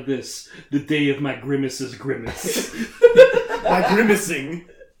to me on this, the day of my grimace's grimace. My grimacing.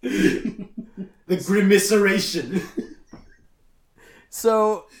 The grimaceration.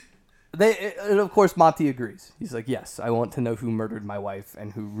 So, and of course, Monty agrees. He's like, yes, I want to know who murdered my wife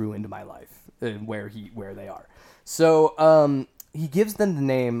and who ruined my life and where they are. So, he gives them the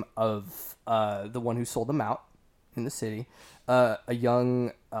name of the one who sold them out in the city. A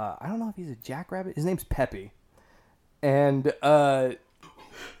young, I don't know if he's a jackrabbit. His name's Peppy. And,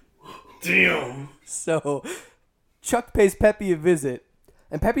 damn. So, Chuck pays Peppy a visit.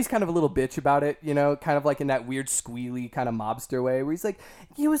 And Peppy's kind of a little bitch about it, you know, kind of like in that weird squealy kind of mobster way where he's like,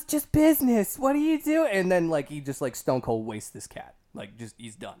 it was just business. What do you do? And then, like, he just, like, stone cold wastes this cat. Like, just,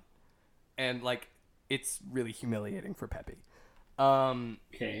 he's done. And, like, it's really humiliating for Peppy.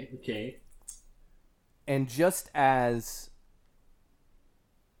 Okay. And just as...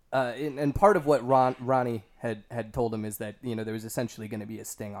 and part of what Ronnie had told him is that, you know, there was essentially going to be a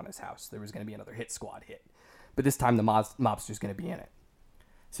sting on his house. There was going to be another hit squad hit. But this time the mobster's going to be in it.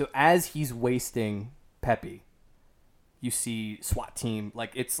 So as he's wasting Peppy, you see SWAT team.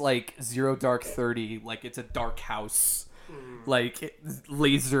 Like, it's like Zero Dark 30. Like, it's a dark house. Like,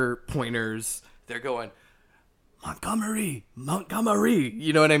 laser pointers. They're going, Montgomery.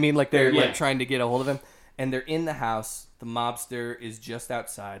 You know what I mean? Like, they're like trying to get a hold of him. And they're in the house. The mobster is just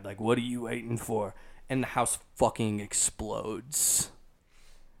outside. Like, what are you waiting for? And the house fucking explodes.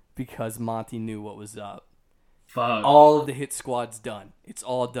 Because Monty knew what was up. Fuck. All of the hit squad's done. It's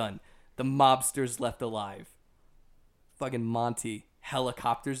all done. The mobster's left alive. Fucking Monty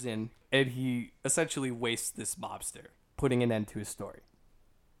helicopters in. And he essentially wastes this mobster. Putting an end to his story.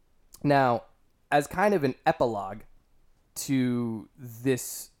 Now, as kind of an epilogue to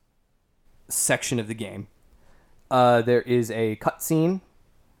this section of the game, there is a cutscene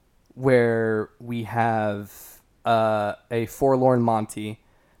where we have a forlorn Monty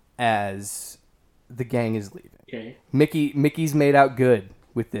as the gang is leaving. Okay. Mickey's made out good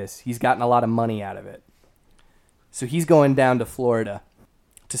with this. He's gotten a lot of money out of it. So he's going down to Florida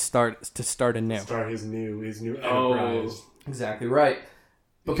to start anew. Start his new enterprise. Exactly right.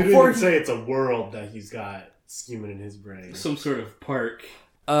 But you could even say it's a world that he's got scheming in his brain. Some sort of park.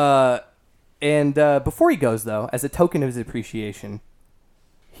 And before he goes, though, as a token of his appreciation,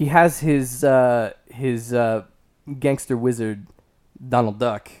 he has his gangster wizard, Donald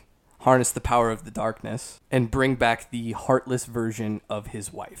Duck, harness the power of the darkness and bring back the heartless version of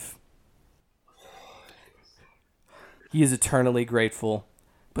his wife. He is eternally grateful,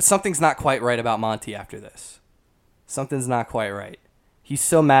 but something's not quite right about Monty after this. Something's not quite right. He's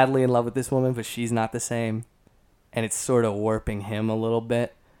so madly in love with this woman, but she's not the same, and it's sort of warping him a little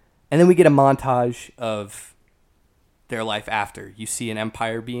bit. And then we get a montage of their life after. You see an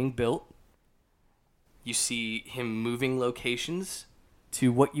empire being built. You see him moving locations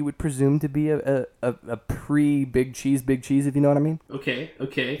to what you would presume to be a pre-Big Cheese, if you know what I mean.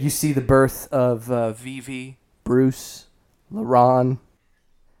 Okay. You see the birth of Vivi, Bruce, LaRon,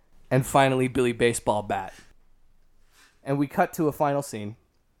 and finally Billy Baseball Bat. And we cut to a final scene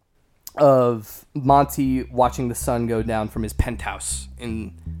of Monty watching the sun go down from his penthouse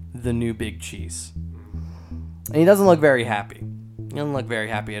in the new Big Cheese. And he doesn't look very happy. He doesn't look very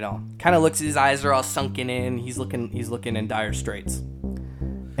happy at all. Kind of looks, his eyes are all sunken in. He's looking in dire straits.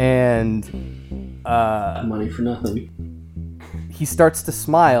 And money for nothing. He starts to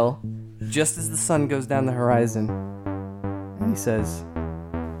smile just as the sun goes down the horizon. And he says,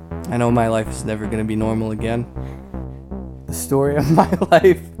 I know my life is never going to be normal again. The story of my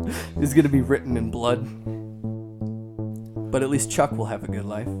life is going to be written in blood. But at least Chuck will have a good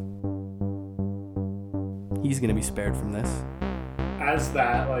life. He's going to be spared from this. As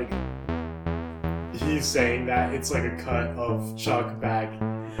that, like, he's saying that, it's like a cut of Chuck back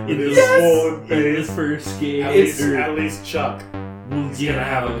in his own face. In the first game. At least Chuck is going to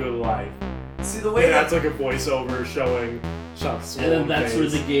have a good life. See, the way that's like a voiceover showing Chuck's and then that's face. Where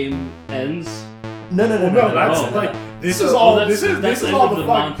the game ends? No. That's like This is all the fucking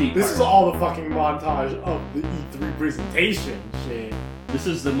montage of the E3 presentation shit. This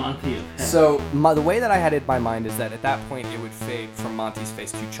is the Monty of Heck. So the way that I had it in my mind is that at that point it would fade from Monty's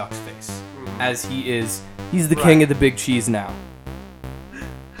face to Chuck's face, as he's the king of the big cheese now.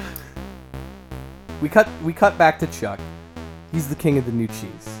 We cut back to Chuck. He's the king of the new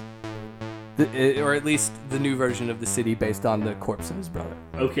cheese, or at least the new version of the city based on the corpse of his brother.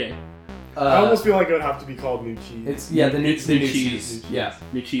 Okay. I almost feel like it would have to be called New Cheese. The new cheese. Yeah,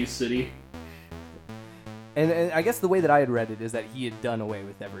 New Cheese City. And I guess the way that I had read it is that he had done away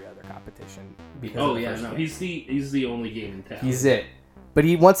with every other competition. He's the only game in town. He's it, but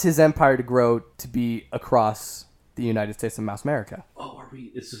he wants his empire to grow to be across the United States of Mouse America. Oh, are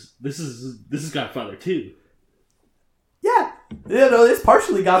we? This is Godfather 2. Yeah, no, it's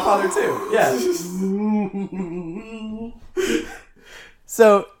partially Godfather 2. Yeah.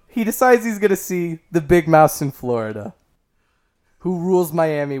 So he decides he's gonna see the big mouse in Florida, who rules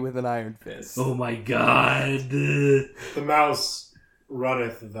Miami with an iron fist. Oh my God! The mouse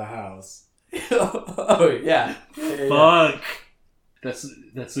runneth the house. Oh yeah. Fuck. That's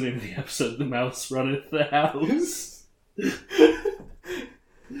the name of the episode. The mouse runneth the house.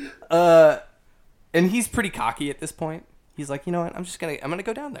 And he's pretty cocky at this point. He's like, you know what? I'm gonna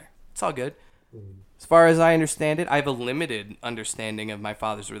go down there. It's all good. As far as I understand it, I have a limited understanding of my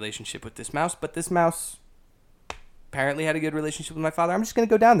father's relationship with this mouse, but this mouse apparently had a good relationship with my father. I'm just gonna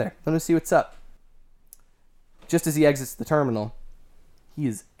go down there. I'm gonna see what's up. Just as he exits the terminal, he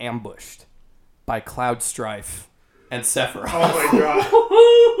is ambushed by Cloud Strife and Sephiroth. Oh my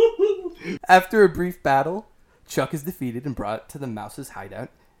God. After a brief battle, Chuck is defeated and brought to the mouse's hideout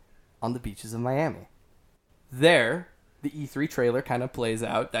on the beaches of Miami. There, the E3 trailer kind of plays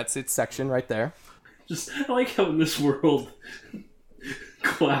out. That's its section right there. I like how in this world,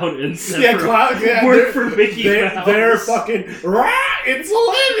 Cloud and Sephiroth work for Mickey Mouse. They're fucking it's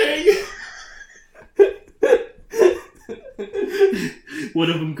living. One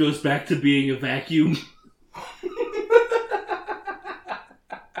of them goes back to being a vacuum.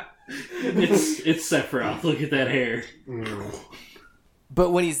 It's Sephiroth. Look at that hair.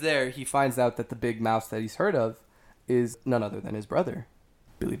 But when he's there, he finds out that the big mouse that he's heard of is none other than his brother,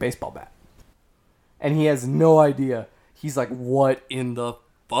 Billy Baseball Bat. And he has no idea. He's like, what in the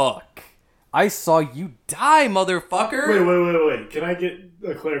fuck? I saw you die, motherfucker! Wait. Can I get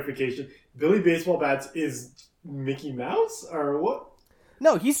a clarification? Billy Baseball Bats is Mickey Mouse? Or what?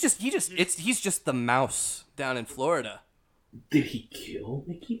 No, he's just the mouse down in Florida. Did he kill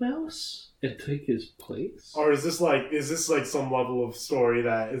Mickey Mouse and take his place? Or is this like some level of story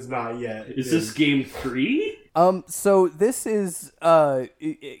that is not yet? Is this game 3? So this is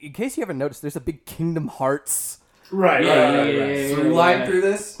in case you haven't noticed, there's a big Kingdom Hearts right through line through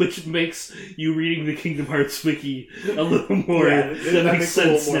this, which makes you reading the Kingdom Hearts wiki a little more. That makes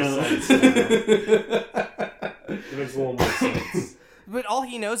sense now. It makes a little more sense. But all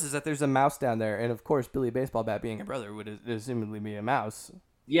he knows is that there's a mouse down there, and of course, Billy Baseball Bat being a brother would assumedly be a mouse.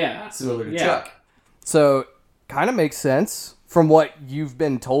 Yeah, similar to Chuck. So, kind of makes sense from what you've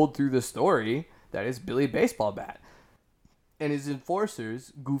been told through the story. That is Billy Baseball Bat, and his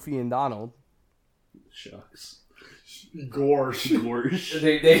enforcers, Goofy and Donald. Shucks. Gorsh.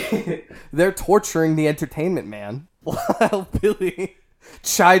 They're torturing the entertainment man while Billy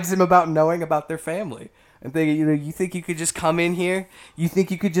chides him about knowing about their family. And thinking, you think you could just come in here? You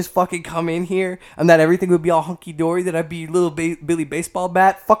think you could just fucking come in here and that everything would be all hunky-dory? That I'd be little Billy Baseball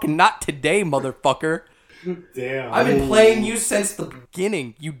Bat? Fucking not today, motherfucker. Damn. I've been playing you since the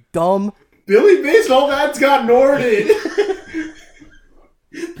beginning, you dumb... Billy Baseball Bat's got Norded.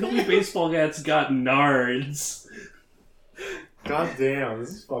 Billy Baseball Bat's got nards. God damn, this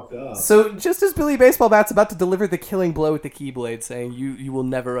is fucked up. So, just as Billy Baseball Bat's about to deliver the killing blow with the Keyblade, saying, you will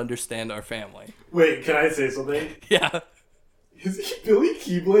never understand our family. Wait, can I say something? Yeah. Is he Billy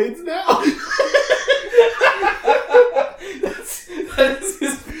Keyblades now? That's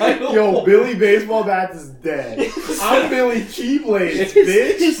his final Yo, Billy Baseball Bat is dead. I'm Billy Keyblades,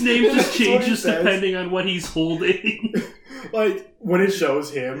 bitch. His name just changes depending on what he's holding. Like, when it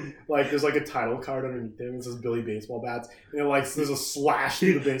shows him, like, there's like a title card underneath him. It says Billy Baseball Bats. And like, there's a slash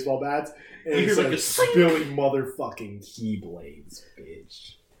through the baseball bats. And it says, like Billy motherfucking Keyblades,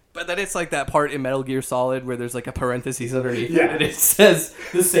 bitch. But then it's like that part in Metal Gear Solid where there's like a parentheses underneath it, and it says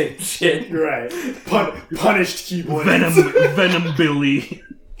the same shit. You're right. Punished Keyblades. Venom Billy.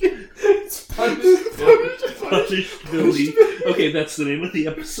 It's Punished Billy. Okay, that's the name of the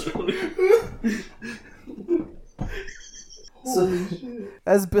episode. So,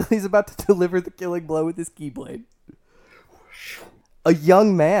 as Billy's about to deliver the killing blow with his Keyblade, a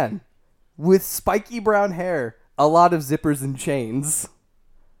young man with spiky brown hair a lot of zippers and chains,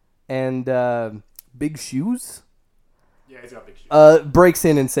 and big shoes. Yeah, he's got big shoes. Breaks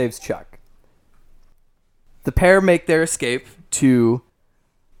in and saves Chuck. The pair make their escape to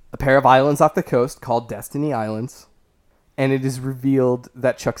a pair of islands off the coast called Destiny Islands, and it is revealed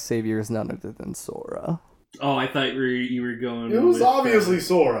that Chuck's savior is none other than Sora. Oh, I thought you were going. It was obviously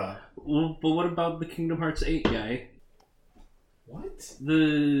Sora. Well, but what about the Kingdom Hearts 8 guy? What? What's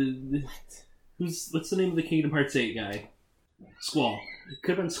the name of the Kingdom Hearts 8 guy? Squall. It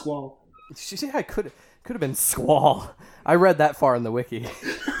could have been Squall. Yeah, it could have been Squall. I read that far in the wiki.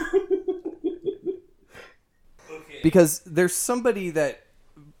 Okay. Because there's somebody that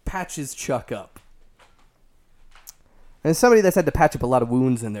patches Chuck up. And somebody that's had to patch up a lot of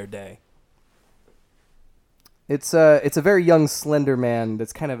wounds in their day. It's a very young slender man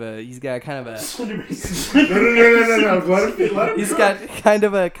that's he's got kind of a No. Let him he's got kind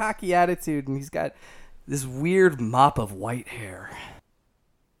of a cocky attitude, and he's got this weird mop of white hair.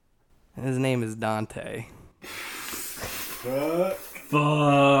 And his name is Dante.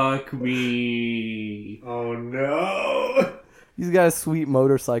 Fuck me. Oh no. He's got a sweet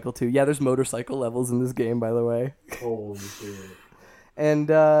motorcycle too. Yeah, there's motorcycle levels in this game, by the way. Holy shit. And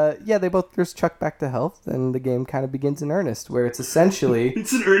they both nurse Chuck back to health, and the game kind of begins in earnest, where it's essentially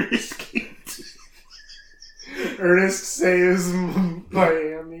It's an Ernest game. Ernest saves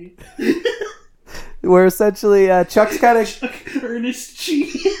Miami. where essentially Chuck's kind of Ernest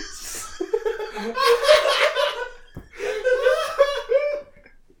cheese.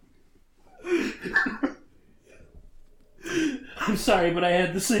 I'm sorry, but I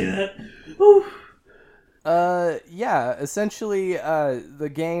had to say that. Whew. Essentially,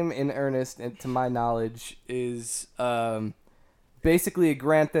 the game in earnest, and to my knowledge, is basically a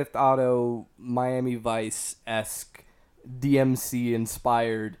Grand Theft Auto Miami Vice-esque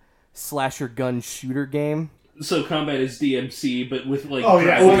DMC-inspired slasher gun shooter game. So combat is DMC, but with like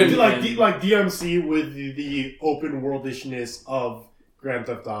like DMC with the open worldishness of Grand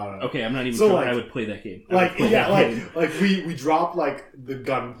Theft Auto. Okay, I'm not even sure I would play that game. We drop like the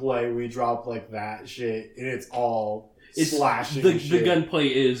gunplay, we drop like that shit, and it's all slashing. The gunplay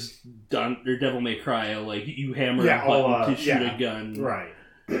is done or Devil May Cry, like you hammer a button to shoot a gun. Right.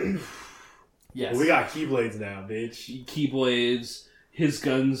 Yes. Well, we got Keyblades now, bitch. Keyblades. His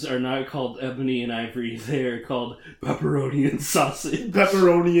guns are not called ebony and ivory; they are called pepperoni and sausage.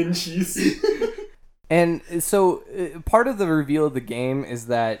 Pepperoni and cheese. And so part of the reveal of the game is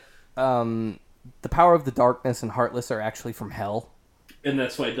that the power of the darkness and Heartless are actually from hell. And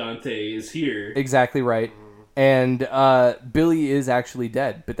that's why Dante is here. Exactly right. And Billy is actually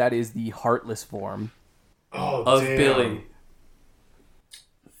dead, but that is the Heartless form of damn. Billy.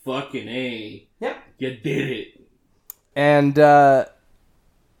 Fucking A. Yep. You did it. And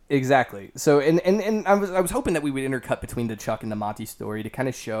exactly. So and I was hoping that we would intercut between the Chuck and the Monty story to kind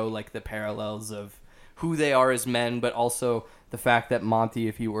of show like the parallels of who they are as men, but also the fact that Monty,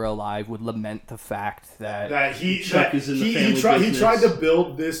 if he were alive, would lament the fact that Chuck is in the family business. He tried to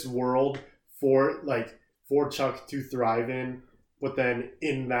build this world for Chuck to thrive in, but then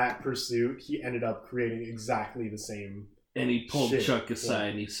in that pursuit, he ended up creating exactly the same. And he pulled Chuck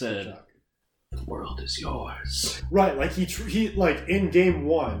aside and he said, "The world is yours." Right, like he like in game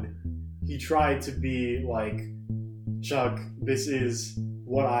 1, he tried to be like, Chuck, this is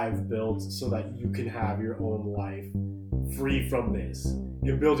what I've built so that you can have your own life free from this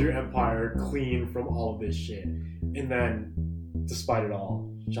and build your empire clean from all of this shit. And then, despite it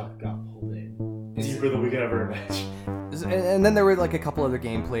all, Chuck got pulled in deeper than we could ever imagine. And then there were like a couple other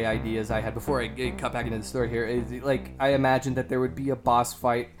gameplay ideas I had before I cut back into the story here. Like I imagined that there would be a boss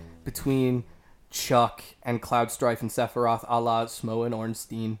fight between Chuck and Cloud Strife and Sephiroth, a la Smo and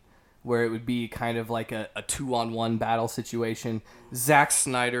Ornstein, where it would be kind of like a 2-on-1 battle situation. Zack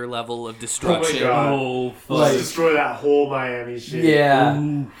Snyder level of destruction. Oh, fuck. Let's destroy that whole Miami shit.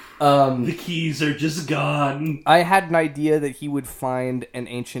 Yeah. The keys are just gone. I had an idea that he would find an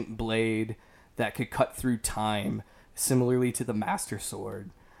ancient blade that could cut through time, similarly to the Master Sword.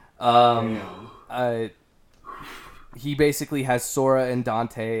 He basically has Sora and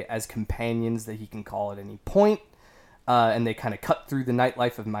Dante as companions that he can call at any point. And they kind of cut through the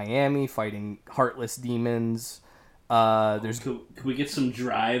nightlife of Miami, fighting heartless demons. Could we get some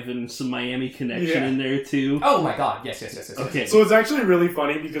Drive and some Miami Connection in there too? Oh my god, yes. Okay. So it's actually really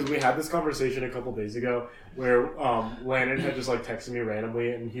funny because we had this conversation a couple days ago where Landon had just like texted me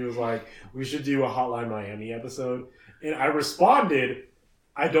randomly and he was like, we should do a Hotline Miami episode. And I responded,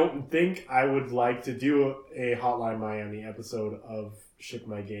 I don't think I would like to do a Hotline Miami episode of Ship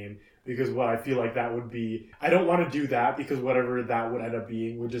My Game. Because what I feel like that would be... I don't want to do that because whatever that would end up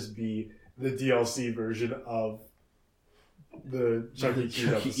being would just be the DLC version of the Chuck E. Cheese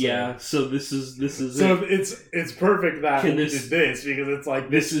episode. Yeah, so this is so it's perfect that we did this because it's like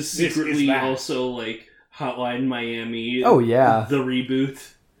this is secretly also like Hotline Miami. Oh yeah, the reboot.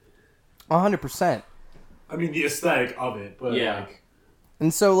 100%. I mean the aesthetic of it, but like,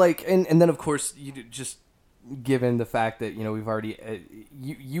 and so like and then of course you just given the fact that we've already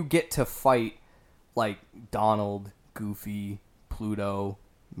you get to fight like Donald, Goofy, Pluto,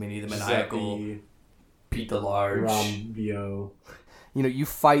 Minnie the Maniacal, Pete the Large, Rambio. You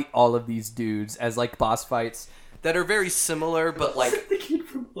fight all of these dudes as like boss fights that are very similar, but like the kid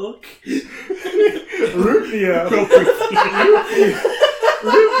from Hook. Rufio.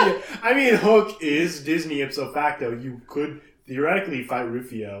 I mean, Hook is Disney ipso facto. You could theoretically fight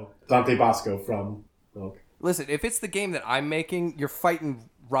Rufio, Dante Bosco from Hook. Listen, if it's the game that I'm making, you're fighting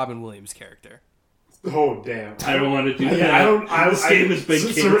Robin Williams' character. Oh damn! I don't want to do that. This game has been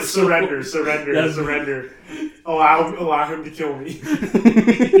canceled. Surrender. Allow him to kill me.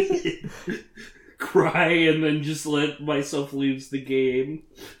 Cry and then just let myself lose the game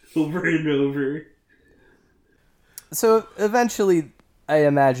over and over. So eventually, I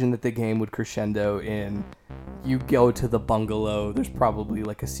imagine that the game would crescendo in you go to the bungalow. There's probably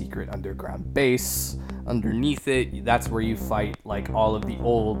like a secret underground base underneath it. That's where you fight like all of the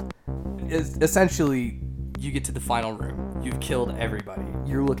old. Essentially, you get to the final room. You've killed everybody.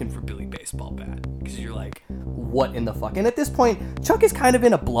 You're looking for Billy Baseball Bat because you're like, what in the fuck? And at this point, Chuck is kind of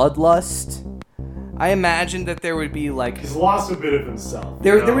in a bloodlust. I imagine that there would be like he's lost a bit of himself.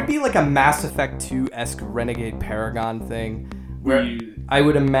 There would be like a Mass Effect 2-esque Renegade Paragon thing where I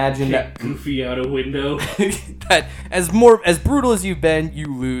would imagine that Goofy out a window. that as brutal as you've been,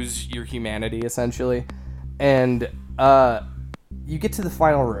 you lose your humanity essentially, and you get to the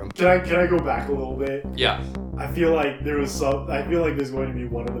final room. Can I go back a little bit? Yeah. I feel like there's going to be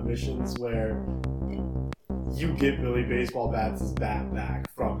one of the missions where you get Billy Baseball Bat's bat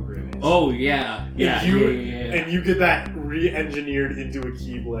back from Grimace. Oh yeah. And you get that re-engineered into a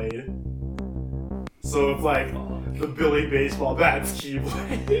Keyblade. So it's like the Billy Baseball Bat's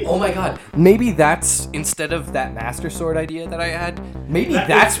Keyblade. Oh my god. Maybe that's, instead of that Master Sword idea that I had, maybe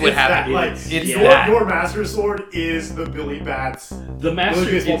that's what happened. Your Master Sword is the Billy Bat's. The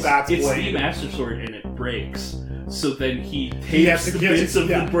Master Sword. It's the Master Sword and it breaks. So then he takes the bits of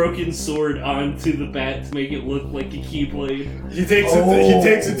the broken sword onto the bat to make it look like a Keyblade. He takes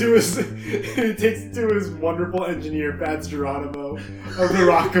it to his wonderful engineer, Bats Geronimo of the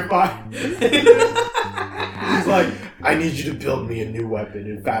Rockafy. He's like, I need you to build me a new weapon.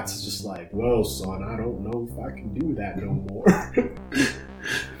 And Bats is just like, well, son, I don't know if I can do that no more.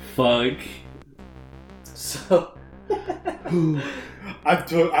 Fuck. So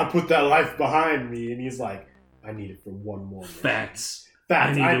I put that life behind me, and he's like, I need it for one more. Facts.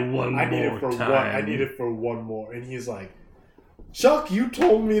 I need it for one more. And he's like, Chuck, you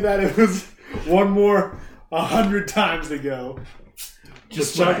told me that it was one more 100 times ago.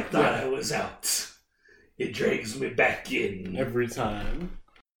 Just when I thought I was out, it drags me back in every time.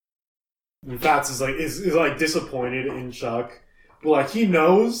 And Fats is like disappointed in Chuck, but like he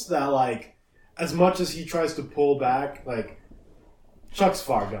knows that like as much as he tries to pull back, like Chuck's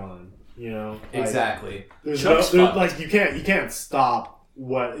far gone. Like, exactly. You can't stop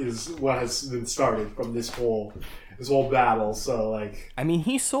what has been started from this whole battle. So like, I mean,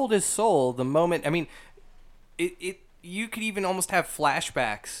 he sold his soul the moment. I mean, you could even almost have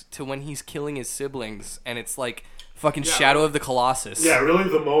flashbacks to when he's killing his siblings, and it's like fucking Shadow of the Colossus. Yeah, really,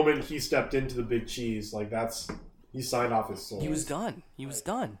 the moment he stepped into the Big Cheese, like he signed off his soul. He was done.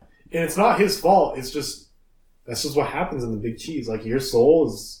 And it's not his fault. That's just what happens in the Big Cheese. Like your soul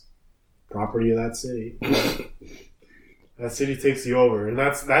is property of that city. That city takes you over, and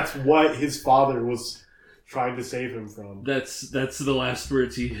that's what his father was trying to save him from. That's the last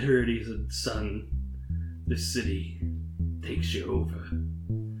words he heard. He said, "Son, this city takes you over."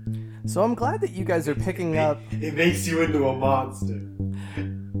 So I'm glad that you guys are picking up. It makes you into a monster.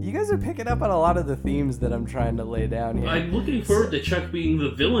 You guys are picking up on a lot of the themes that I'm trying to lay down here. I'm looking forward to Chuck being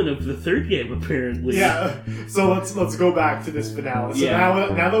the villain of the third game, apparently. Yeah. So let's go back to this finale. So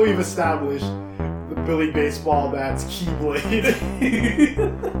now that we've established the Billy Baseball Bat's Keyblade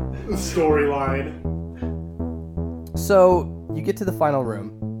storyline. So you get to the final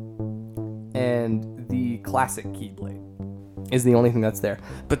room, and the classic Keyblade is the only thing that's there.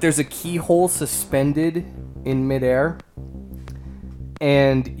 But there's a keyhole suspended in midair.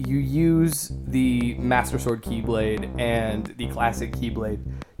 And you use the Master Sword Keyblade and the classic Keyblade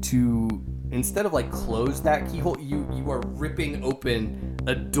to, instead of like close that keyhole, you are ripping open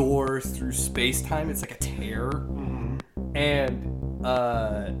a door through space-time. It's like a tear. Mm-hmm. And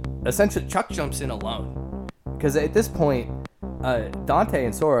essentially Chuck jumps in alone because at this point, Dante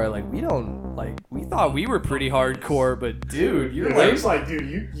and Sora are like, we thought we were pretty hardcore, but dude, you're like,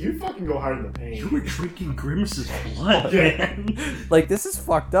 dude, you fucking go harder than pain. You were drinking Grimace's blood, man. Like, this is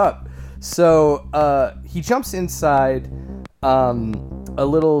fucked up. So he jumps inside a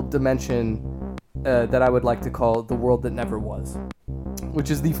little dimension that I would like to call the world that never was, which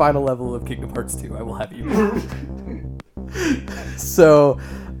is the final level of Kingdom Hearts 2, I will have you. So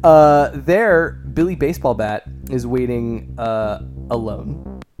there, Billy Baseball Bat is waiting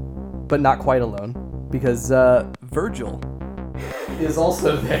alone, but not quite alone, because Virgil is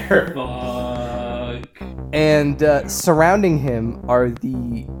also there. Fuck. And surrounding him are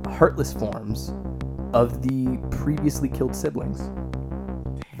the heartless forms of the previously killed siblings.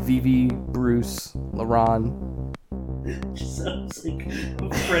 Vivi, Bruce, Laurent. It just sounds like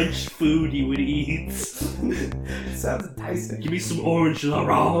French food you would eat. Sounds enticing. Give me some orange,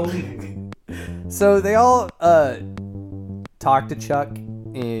 Laurent. So they all talk to Chuck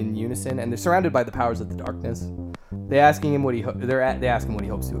in unison, and they're surrounded by the powers of the darkness. They ask him what he hopes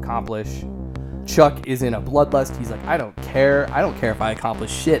to accomplish. Chuck is in a bloodlust. He's like, I don't care if I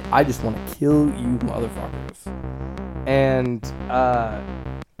accomplish shit. I just want to kill you motherfuckers. And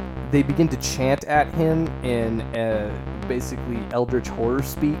they begin to chant at him in basically eldritch horror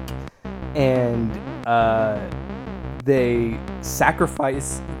speak, and they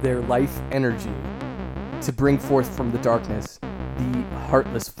sacrifice their life energy to bring forth from the darkness the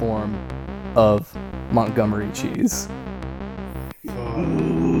heartless form of Montgomery Cheese.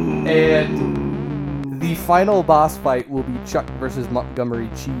 And the final boss fight will be Chuck versus Montgomery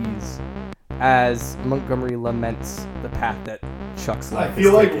Cheese, as Montgomery laments the path that Chuck's life. I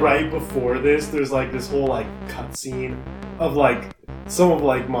feel like right before this, there's like this whole like cutscene of like some of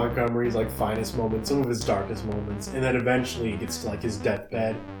like Montgomery's like finest moments, some of his darkest moments, and then eventually he gets to like his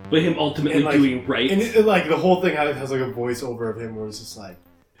deathbed. But him ultimately doing right. And like the whole thing has like a voiceover of him where it's just like,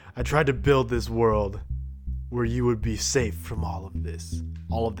 I tried to build this world where you would be safe from all of this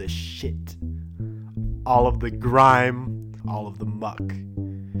shit, all of the grime, all of the muck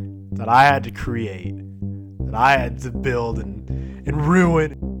that I had to create, that I had to build and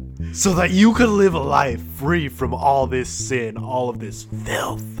ruin, so that you could live a life free from all this sin, all of this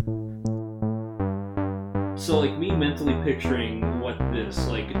filth. So, like, me mentally picturing what this,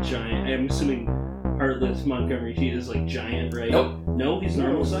 like, giant... I'm assuming Heartless Montgomery Cheese is, like, giant, right? Nope. No? He's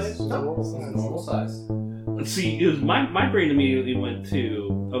normal size? Normal size. Let's see, it was my brain immediately went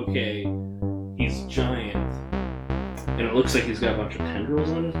to, okay, he's giant, and it looks like he's got a bunch of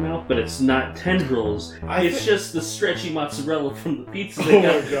tendrils on his mouth, but it's not tendrils. It's just the stretchy mozzarella from the pizza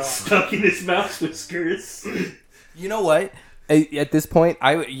that got stuck in his mouth whiskers. You know what? At this point,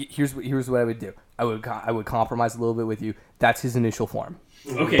 here's what I would do. I would compromise a little bit with you. That's his initial form.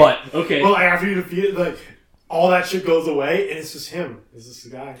 Okay. Okay. Well, after you defeat it, like all that shit goes away, and it's just him. It's just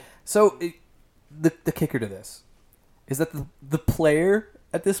the guy. So the kicker to this is that the player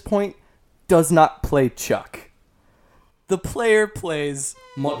at this point does not play Chuck. The player plays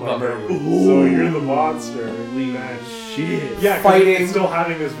Montgomery. So you're the monster. Holy shit. Yeah, fighting. it's still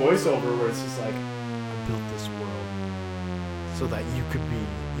having this voiceover where it's just like, I built this world so that you could be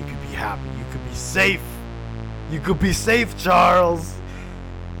happy, you could be safe. You could be safe, Charles.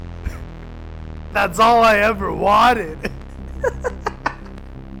 That's all I ever wanted.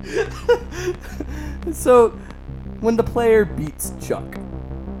 So, when the player beats Chuck,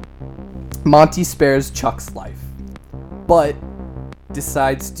 Monty spares Chuck's life, but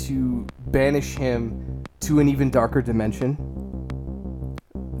decides to banish him to an even darker dimension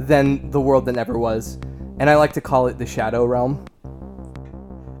than the world that never was, and I like to call it the Shadow Realm.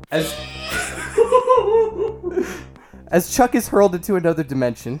 As Chuck is hurled into another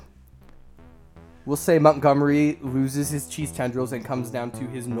dimension, we'll say Montgomery loses his cheese tendrils and comes down to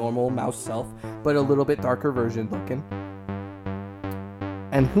his normal mouse self, but a little bit darker version looking.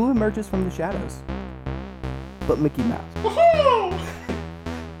 And who emerges from the shadows? But Mickey Mouse.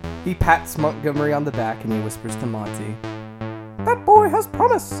 He pats Montgomery on the back and he whispers to Monty, "That boy has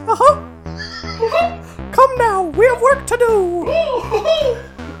promise. Come now, we have work to do."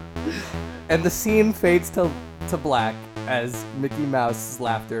 And the scene fades to black as Mickey Mouse's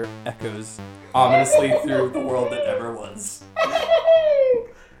laughter echoes ominously through the world that never was.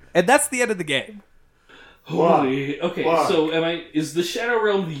 And that's the end of the game. Holy. Okay, so is the Shadow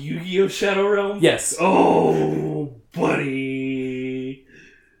Realm the Yu-Gi-Oh! Shadow Realm? Yes. Oh, buddy.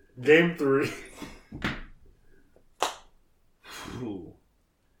 Game 3.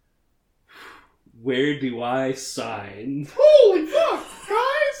 Where do I sign? Holy fuck,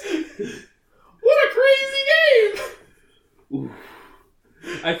 guys! What a crazy game! Ooh.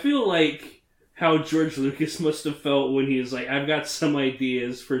 like how George Lucas must have felt when he was like, I've got some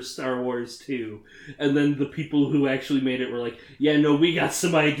ideas for Star Wars 2. And then the people who actually made it were like, yeah, no, we got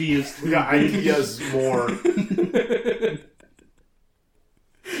some ideas too. We got ideas more.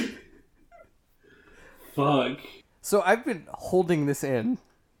 Fuck. So I've been holding this in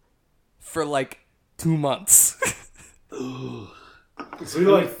for like 2 months. So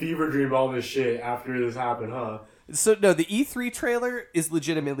you like fever dream all this shit after this happened, huh? So no, the E3 trailer is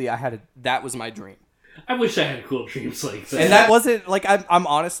legitimately that was my dream. I wish I had cool dreams like that. And that wasn't like I'm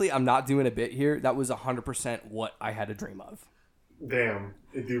honestly I'm not doing a bit here. That was 100% what I had a dream of. Damn,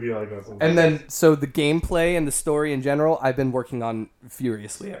 it do be like that sometimes. And then so the gameplay and the story in general, I've been working on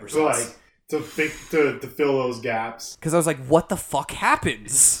furiously ever since. So like to fill those gaps. Because I was like, what the fuck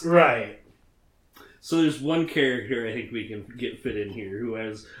happens? Right. So there's one character I think we can fit in here who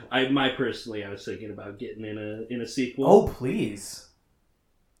has I was thinking about getting in a sequel. Oh please.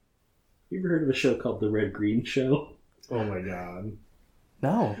 You ever heard of a show called The Red Green Show? Oh my god.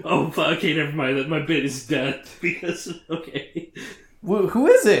 No. Oh fuck! Okay, never mind. My bit is dead because okay. Who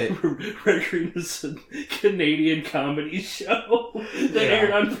is it? Red Green is a Canadian comedy show that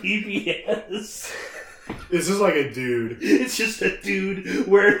aired on PBS. This is like a dude. It's just a dude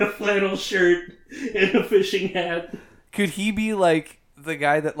wearing a flannel shirt and a fishing hat. Could he be like the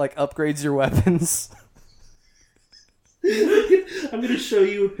guy that like upgrades your weapons? I'm gonna show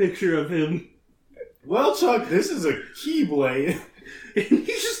you a picture of him. Well, Chuck, this is a Keyblade. And he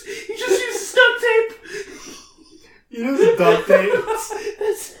just uses duct tape. He uses duct tape.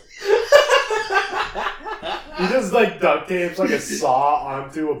 He just like duct tapes like a saw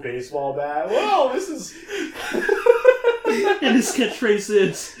onto a baseball bat. Well, this is. And his catchphrase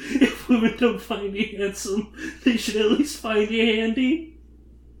is, if women don't find you handsome, they should at least find you handy.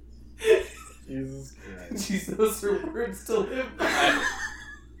 Jesus Christ. Jeez, those are words to live by.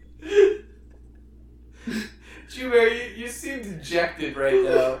 Jumer, you seem dejected right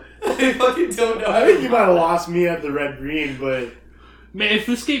now. I fucking don't know. I think you might have lost me at the red green, but man, if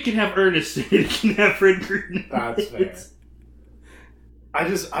this game can have Ernest in it, it can have Red Green. That's fair. I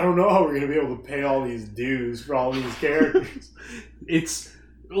don't know how we're gonna be able to pay all these dues for all these characters.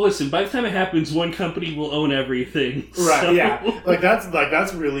 Listen, by the time it happens, one company will own everything. Right? So. Yeah.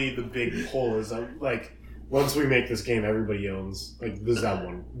 That's really the big pull. Is like once we make this game, everybody owns. Like there's that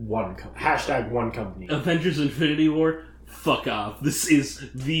one hashtag one company. Avengers: Infinity War. Fuck off. This is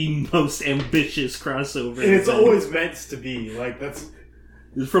the most ambitious crossover. And it's always meant to be. Like that's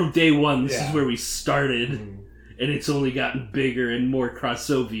from day one. This is where we started. Mm-hmm. And it's only gotten bigger and more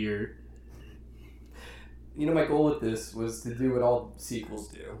crossover. You know, my goal with this was to do what all sequels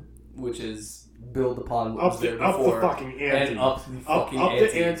do, which is build upon what was there before. Up the fucking ante. And up the fucking ante.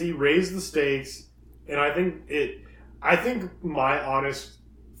 Up the ante, raise the stakes. And I think my honest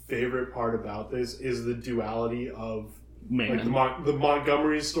favorite part about this is the duality of like the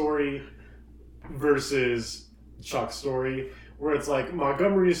Montgomery story versus Chuck's story, where it's like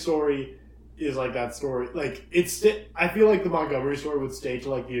Montgomery's story is like that story. Like I feel like the Montgomery story would stay to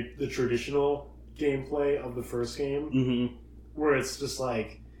like the traditional gameplay of the first game, where it's just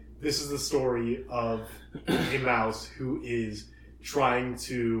like this is the story of a mouse who is trying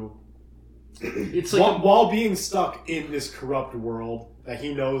to. It's like while being stuck in this corrupt world that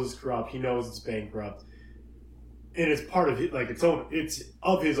he knows is corrupt, he knows it's bankrupt, and it's part of it. Like it's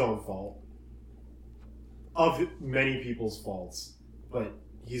of his own fault, of many people's faults, but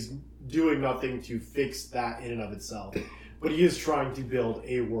he's doing nothing to fix that in and of itself. But he is trying to build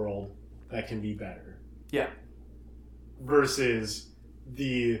a world that can be better. Yeah. Versus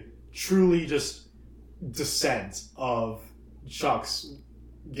the truly just descent of Chuck's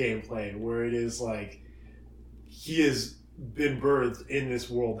gameplay, where it is like he has been birthed in this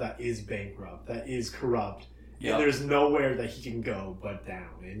world that is bankrupt, that is corrupt. Yep. And there's nowhere that he can go but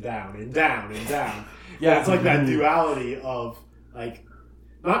down and down and down and down. Yeah, it's like that duality of like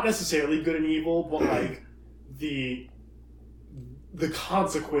not necessarily good and evil, but like the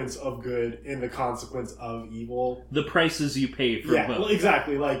consequence of good and the consequence of evil. The prices you pay for both. Well,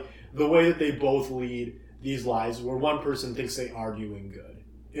 exactly. Like the way that they both lead these lives where one person thinks they are doing good.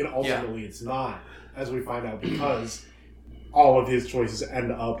 And ultimately it's not, as we find out, because all of his choices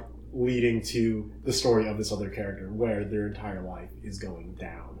end up leading to the story of this other character where their entire life is going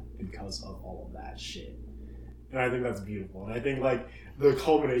down because of all of that shit. And I think that's beautiful. And I think like the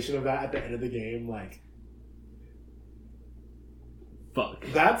culmination of that at the end of the game, like fuck.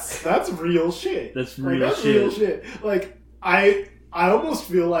 That's real shit. That's real that's shit. Real shit. Like I almost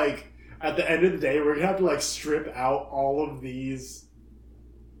feel like at the end of the day we're gonna have to like strip out all of these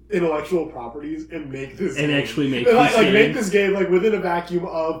intellectual properties and make this and game. actually make and, this game. Make this game like within a vacuum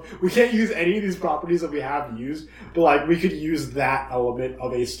of we can't use any of these properties that we have used, but like we could use that element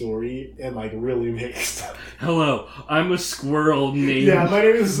of a story and like really make stuff. Hello, I'm a squirrel named my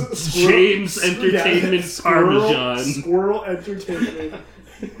name is James Entertainment Parmesan. Squirrel Entertainment.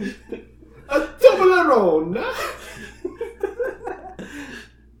 A Toblerone.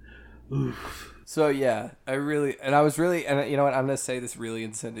 So yeah, and you know what, I'm gonna say this really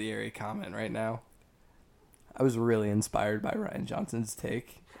incendiary comment right now. I was really inspired by Rian Johnson's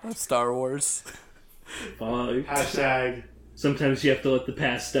take of Star Wars. Fuck. Hashtag. Sometimes you have to let the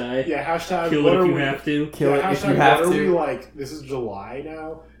past die. Yeah. Hashtag. Kill it if you have to. Kill it if you have to. We like? This is July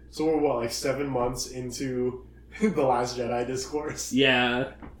now, so we're what, like 7 months into the Last Jedi discourse.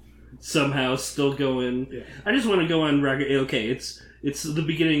 Yeah. Somehow still going. Yeah. I just want to go on record. Okay, it's the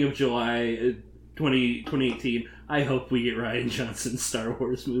beginning of July 2018. I hope we get Rian Johnson's Star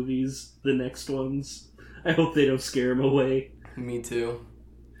Wars movies, the next ones. I hope they don't scare him away. Me too.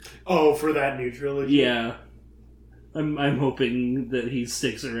 Oh, for that new trilogy? Yeah. I'm hoping that he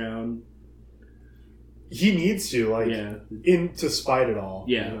sticks around. He needs to, like, to spite it all.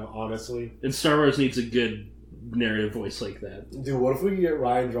 Yeah. You know, honestly. And Star Wars needs a good narrative voice like that. Dude, what if we could get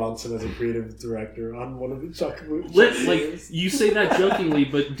Rian Johnson as a creative director on one of the Chuck movies? Like, you say that jokingly,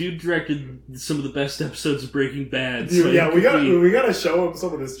 but dude directed some of the best episodes of Breaking Bad. Dude, so yeah, we gotta show him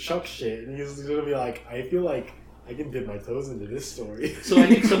some of this Chuck shit, and he's gonna be like, I feel like I can dip my toes into this story. So I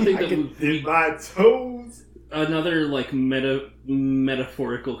think something I that can dip my toes. Another like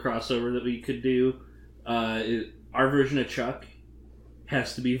metaphorical crossover that we could do. Our version of Chuck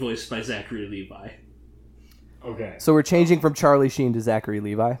has to be voiced by Zachary Levi. Okay. So we're changing from Charlie Sheen to Zachary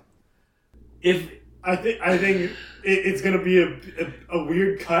Levi. I think it's gonna be a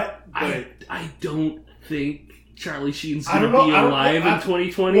weird cut, but I don't think Charlie Sheen's gonna be alive in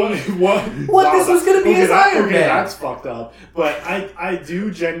 2020. What? Wow, this was gonna be his Iron Man. That's fucked up. But I do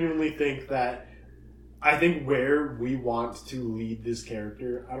genuinely think that I think where we want to lead this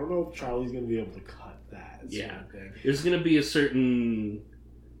character, I don't know if Charlie's gonna be able to cut that. Yeah, there's gonna be a certain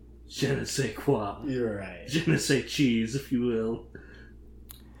je ne sais quoi. You're right. Je ne sais cheese, if you will.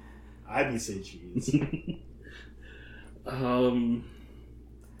 I'd say cheese.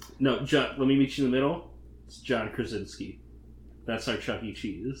 No, John, let me meet you in the middle. It's John Krasinski. That's our Chuck E.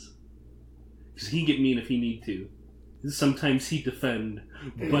 Cheese. Because he get mean if he need to. Sometimes he defend,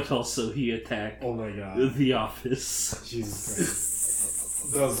 but also he attack. Oh my god. The Office. Jesus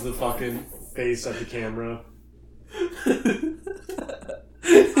Christ. Does the fucking face at the camera.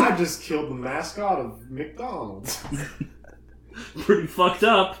 I just killed the mascot of McDonald's. Pretty fucked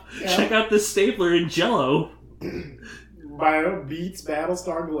up. Yeah. Check out this stapler in Jell-O. Beats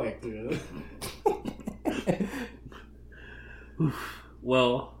Battlestar Galactica.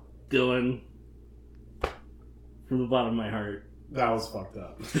 Well, Dylan, from the bottom of my heart, that was fucked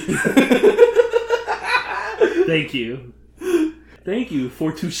up. Thank you. Thank you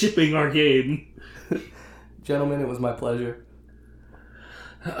for shipping our game. Gentlemen, it was my pleasure.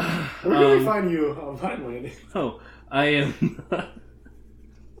 Where can we find you online, Landy? Oh, I am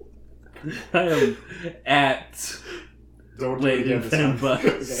at Landon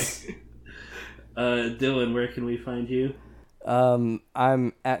Fanbucks. Okay. Dylan, where can we find you?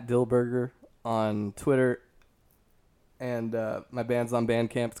 I'm at Dillburger on Twitter, and my band's on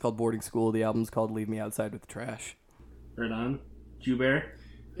Bandcamp. It's called Boarding School. The album's called Leave Me Outside with the Trash. Right on. Jubear?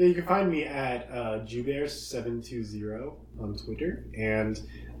 Yeah, you can find me at Jubear720 on Twitter, and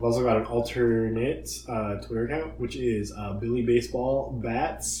I've also got an alternate Twitter account, which is Billy Baseball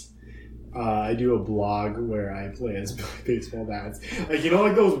Bats. I do a blog where I play as Billy Baseball Bats. Like, you know,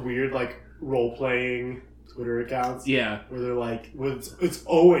 like those weird, like, role-playing Twitter accounts? Yeah. Where they're like, it's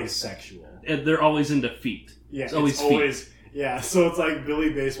always sexual. And they're always into feet. Yeah, it's always feet. Yeah, so it's like Billy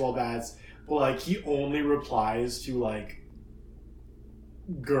Baseball Bats, but, like, he only replies to, like,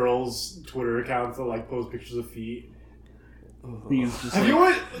 girls' Twitter accounts that, like, post pictures of feet. Have you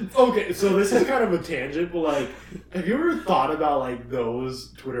ever... Okay, so this is kind of a tangent, but, like, have you ever thought about, like,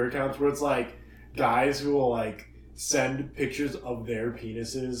 those Twitter accounts where it's, like, guys who will, like, send pictures of their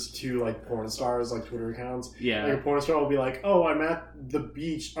penises to, like, porn stars, like, Twitter accounts? Yeah. Like, a porn star will be like, oh, I'm at the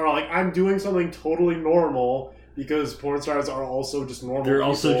beach, or, like, I'm doing something totally normal, because porn stars are also just normal They're people.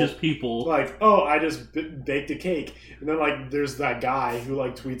 also just people. Like, oh, I just baked a cake. And then, like, there's that guy who,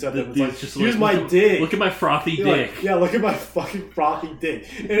 like, tweets at them. It's like, just here's my dick. Look at my frothy dick. Like, yeah, look at my fucking frothy dick.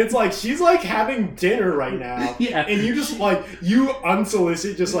 And it's like, she's, like, having dinner right now. Yeah. And you just, like, you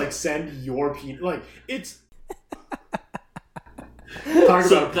unsolicited just, like, send your penis. Like, it's... Talk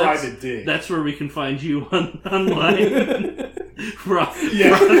about a private dick. That's where we can find you online. Frothy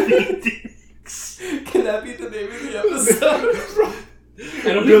Dicks. Can that be the name of the episode?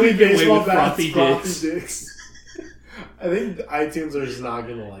 I don't think we can wait with Frothy Dicks. I think iTunes are just not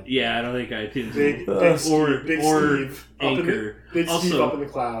gonna like. Yeah, I don't think iTunes. Big Steve, Anchor. Big Steve up in the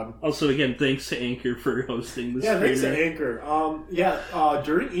cloud. Also, again, thanks to Anchor for hosting this. Yeah, thanks to Anchor.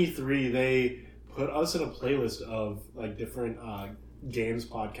 During E3, they put us in a playlist of like different games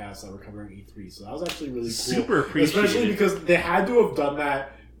podcasts that were covering E3. So that was actually really cool. Super appreciated. Especially because they had to have done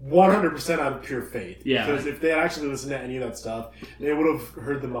that 100% out of pure faith. Yeah. Because if they had actually listened to any of that stuff, they would have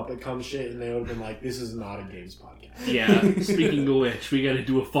heard the Muppet Come shit and they would have been like, this is not a games podcast. Yeah. Speaking of which, we got to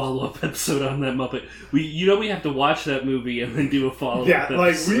do a follow-up episode on that Muppet. We have to watch that movie and then do a follow-up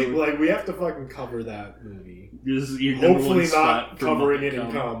episode. we have to fucking cover that movie. This is your hopefully not covering it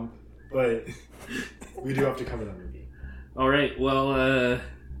in Come, but we do have to cover that movie. All right. Well,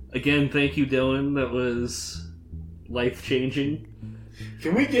 again, thank you, Dylan. That was life-changing.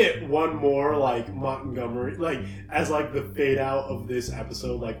 Can we get one more like Montgomery, like as like the fade out of this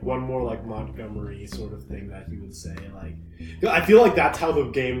episode, like one more like Montgomery sort of thing that he would say? Like, I feel like that's how the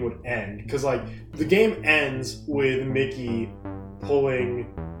game would end, because like the game ends with Mickey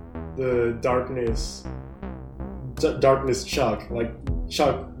pulling the darkness Chuck, like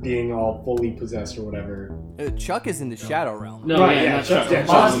Chuck being all fully possessed or whatever. Chuck is in the Shadow Realm. No, right, yeah, Chuck.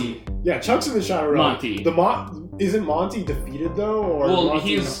 Chuck's in the Shadow Realm. Monty. Isn't Monty defeated though? Or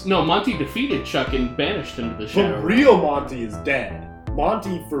Monty defeated Chuck and banished him to the Shadow Realm. But real Monty is dead.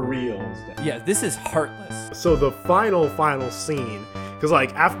 Monty for real is dead. Yeah, this is Heartless. So the final scene, because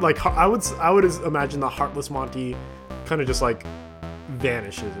like after like I would imagine the Heartless Monty kind of just like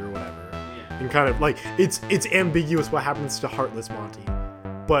vanishes or whatever, and kind of like it's ambiguous what happens to Heartless Monty,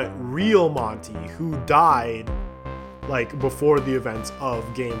 but real Monty, who died like before the events of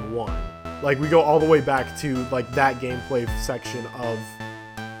Game 1. Like, we go all the way back to, like, that gameplay section of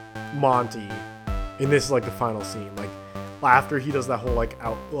Monty. And this is, like, the final scene. Like, after he does that whole, like,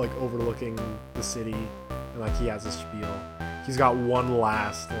 overlooking the city, and, like, he has a spiel, he's got one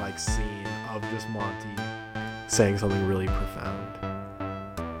last, like, scene of just Monty saying something really profound.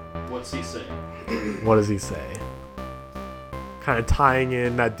 What's he say? What does he say? Kind of tying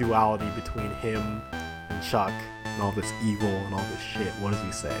in that duality between him and Chuck, and all this evil and all this shit. What does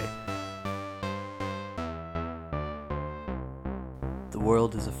he say? The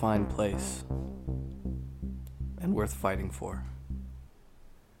world is a fine place and worth fighting for.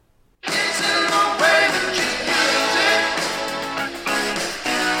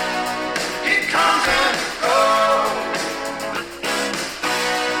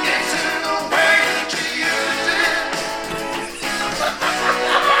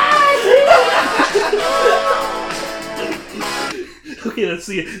 Okay,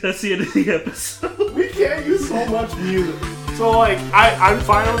 that's the end of the episode. We can't use so much music. So, like, I'm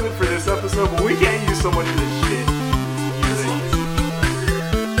fine with it for this episode, but we can't use so much of this shit.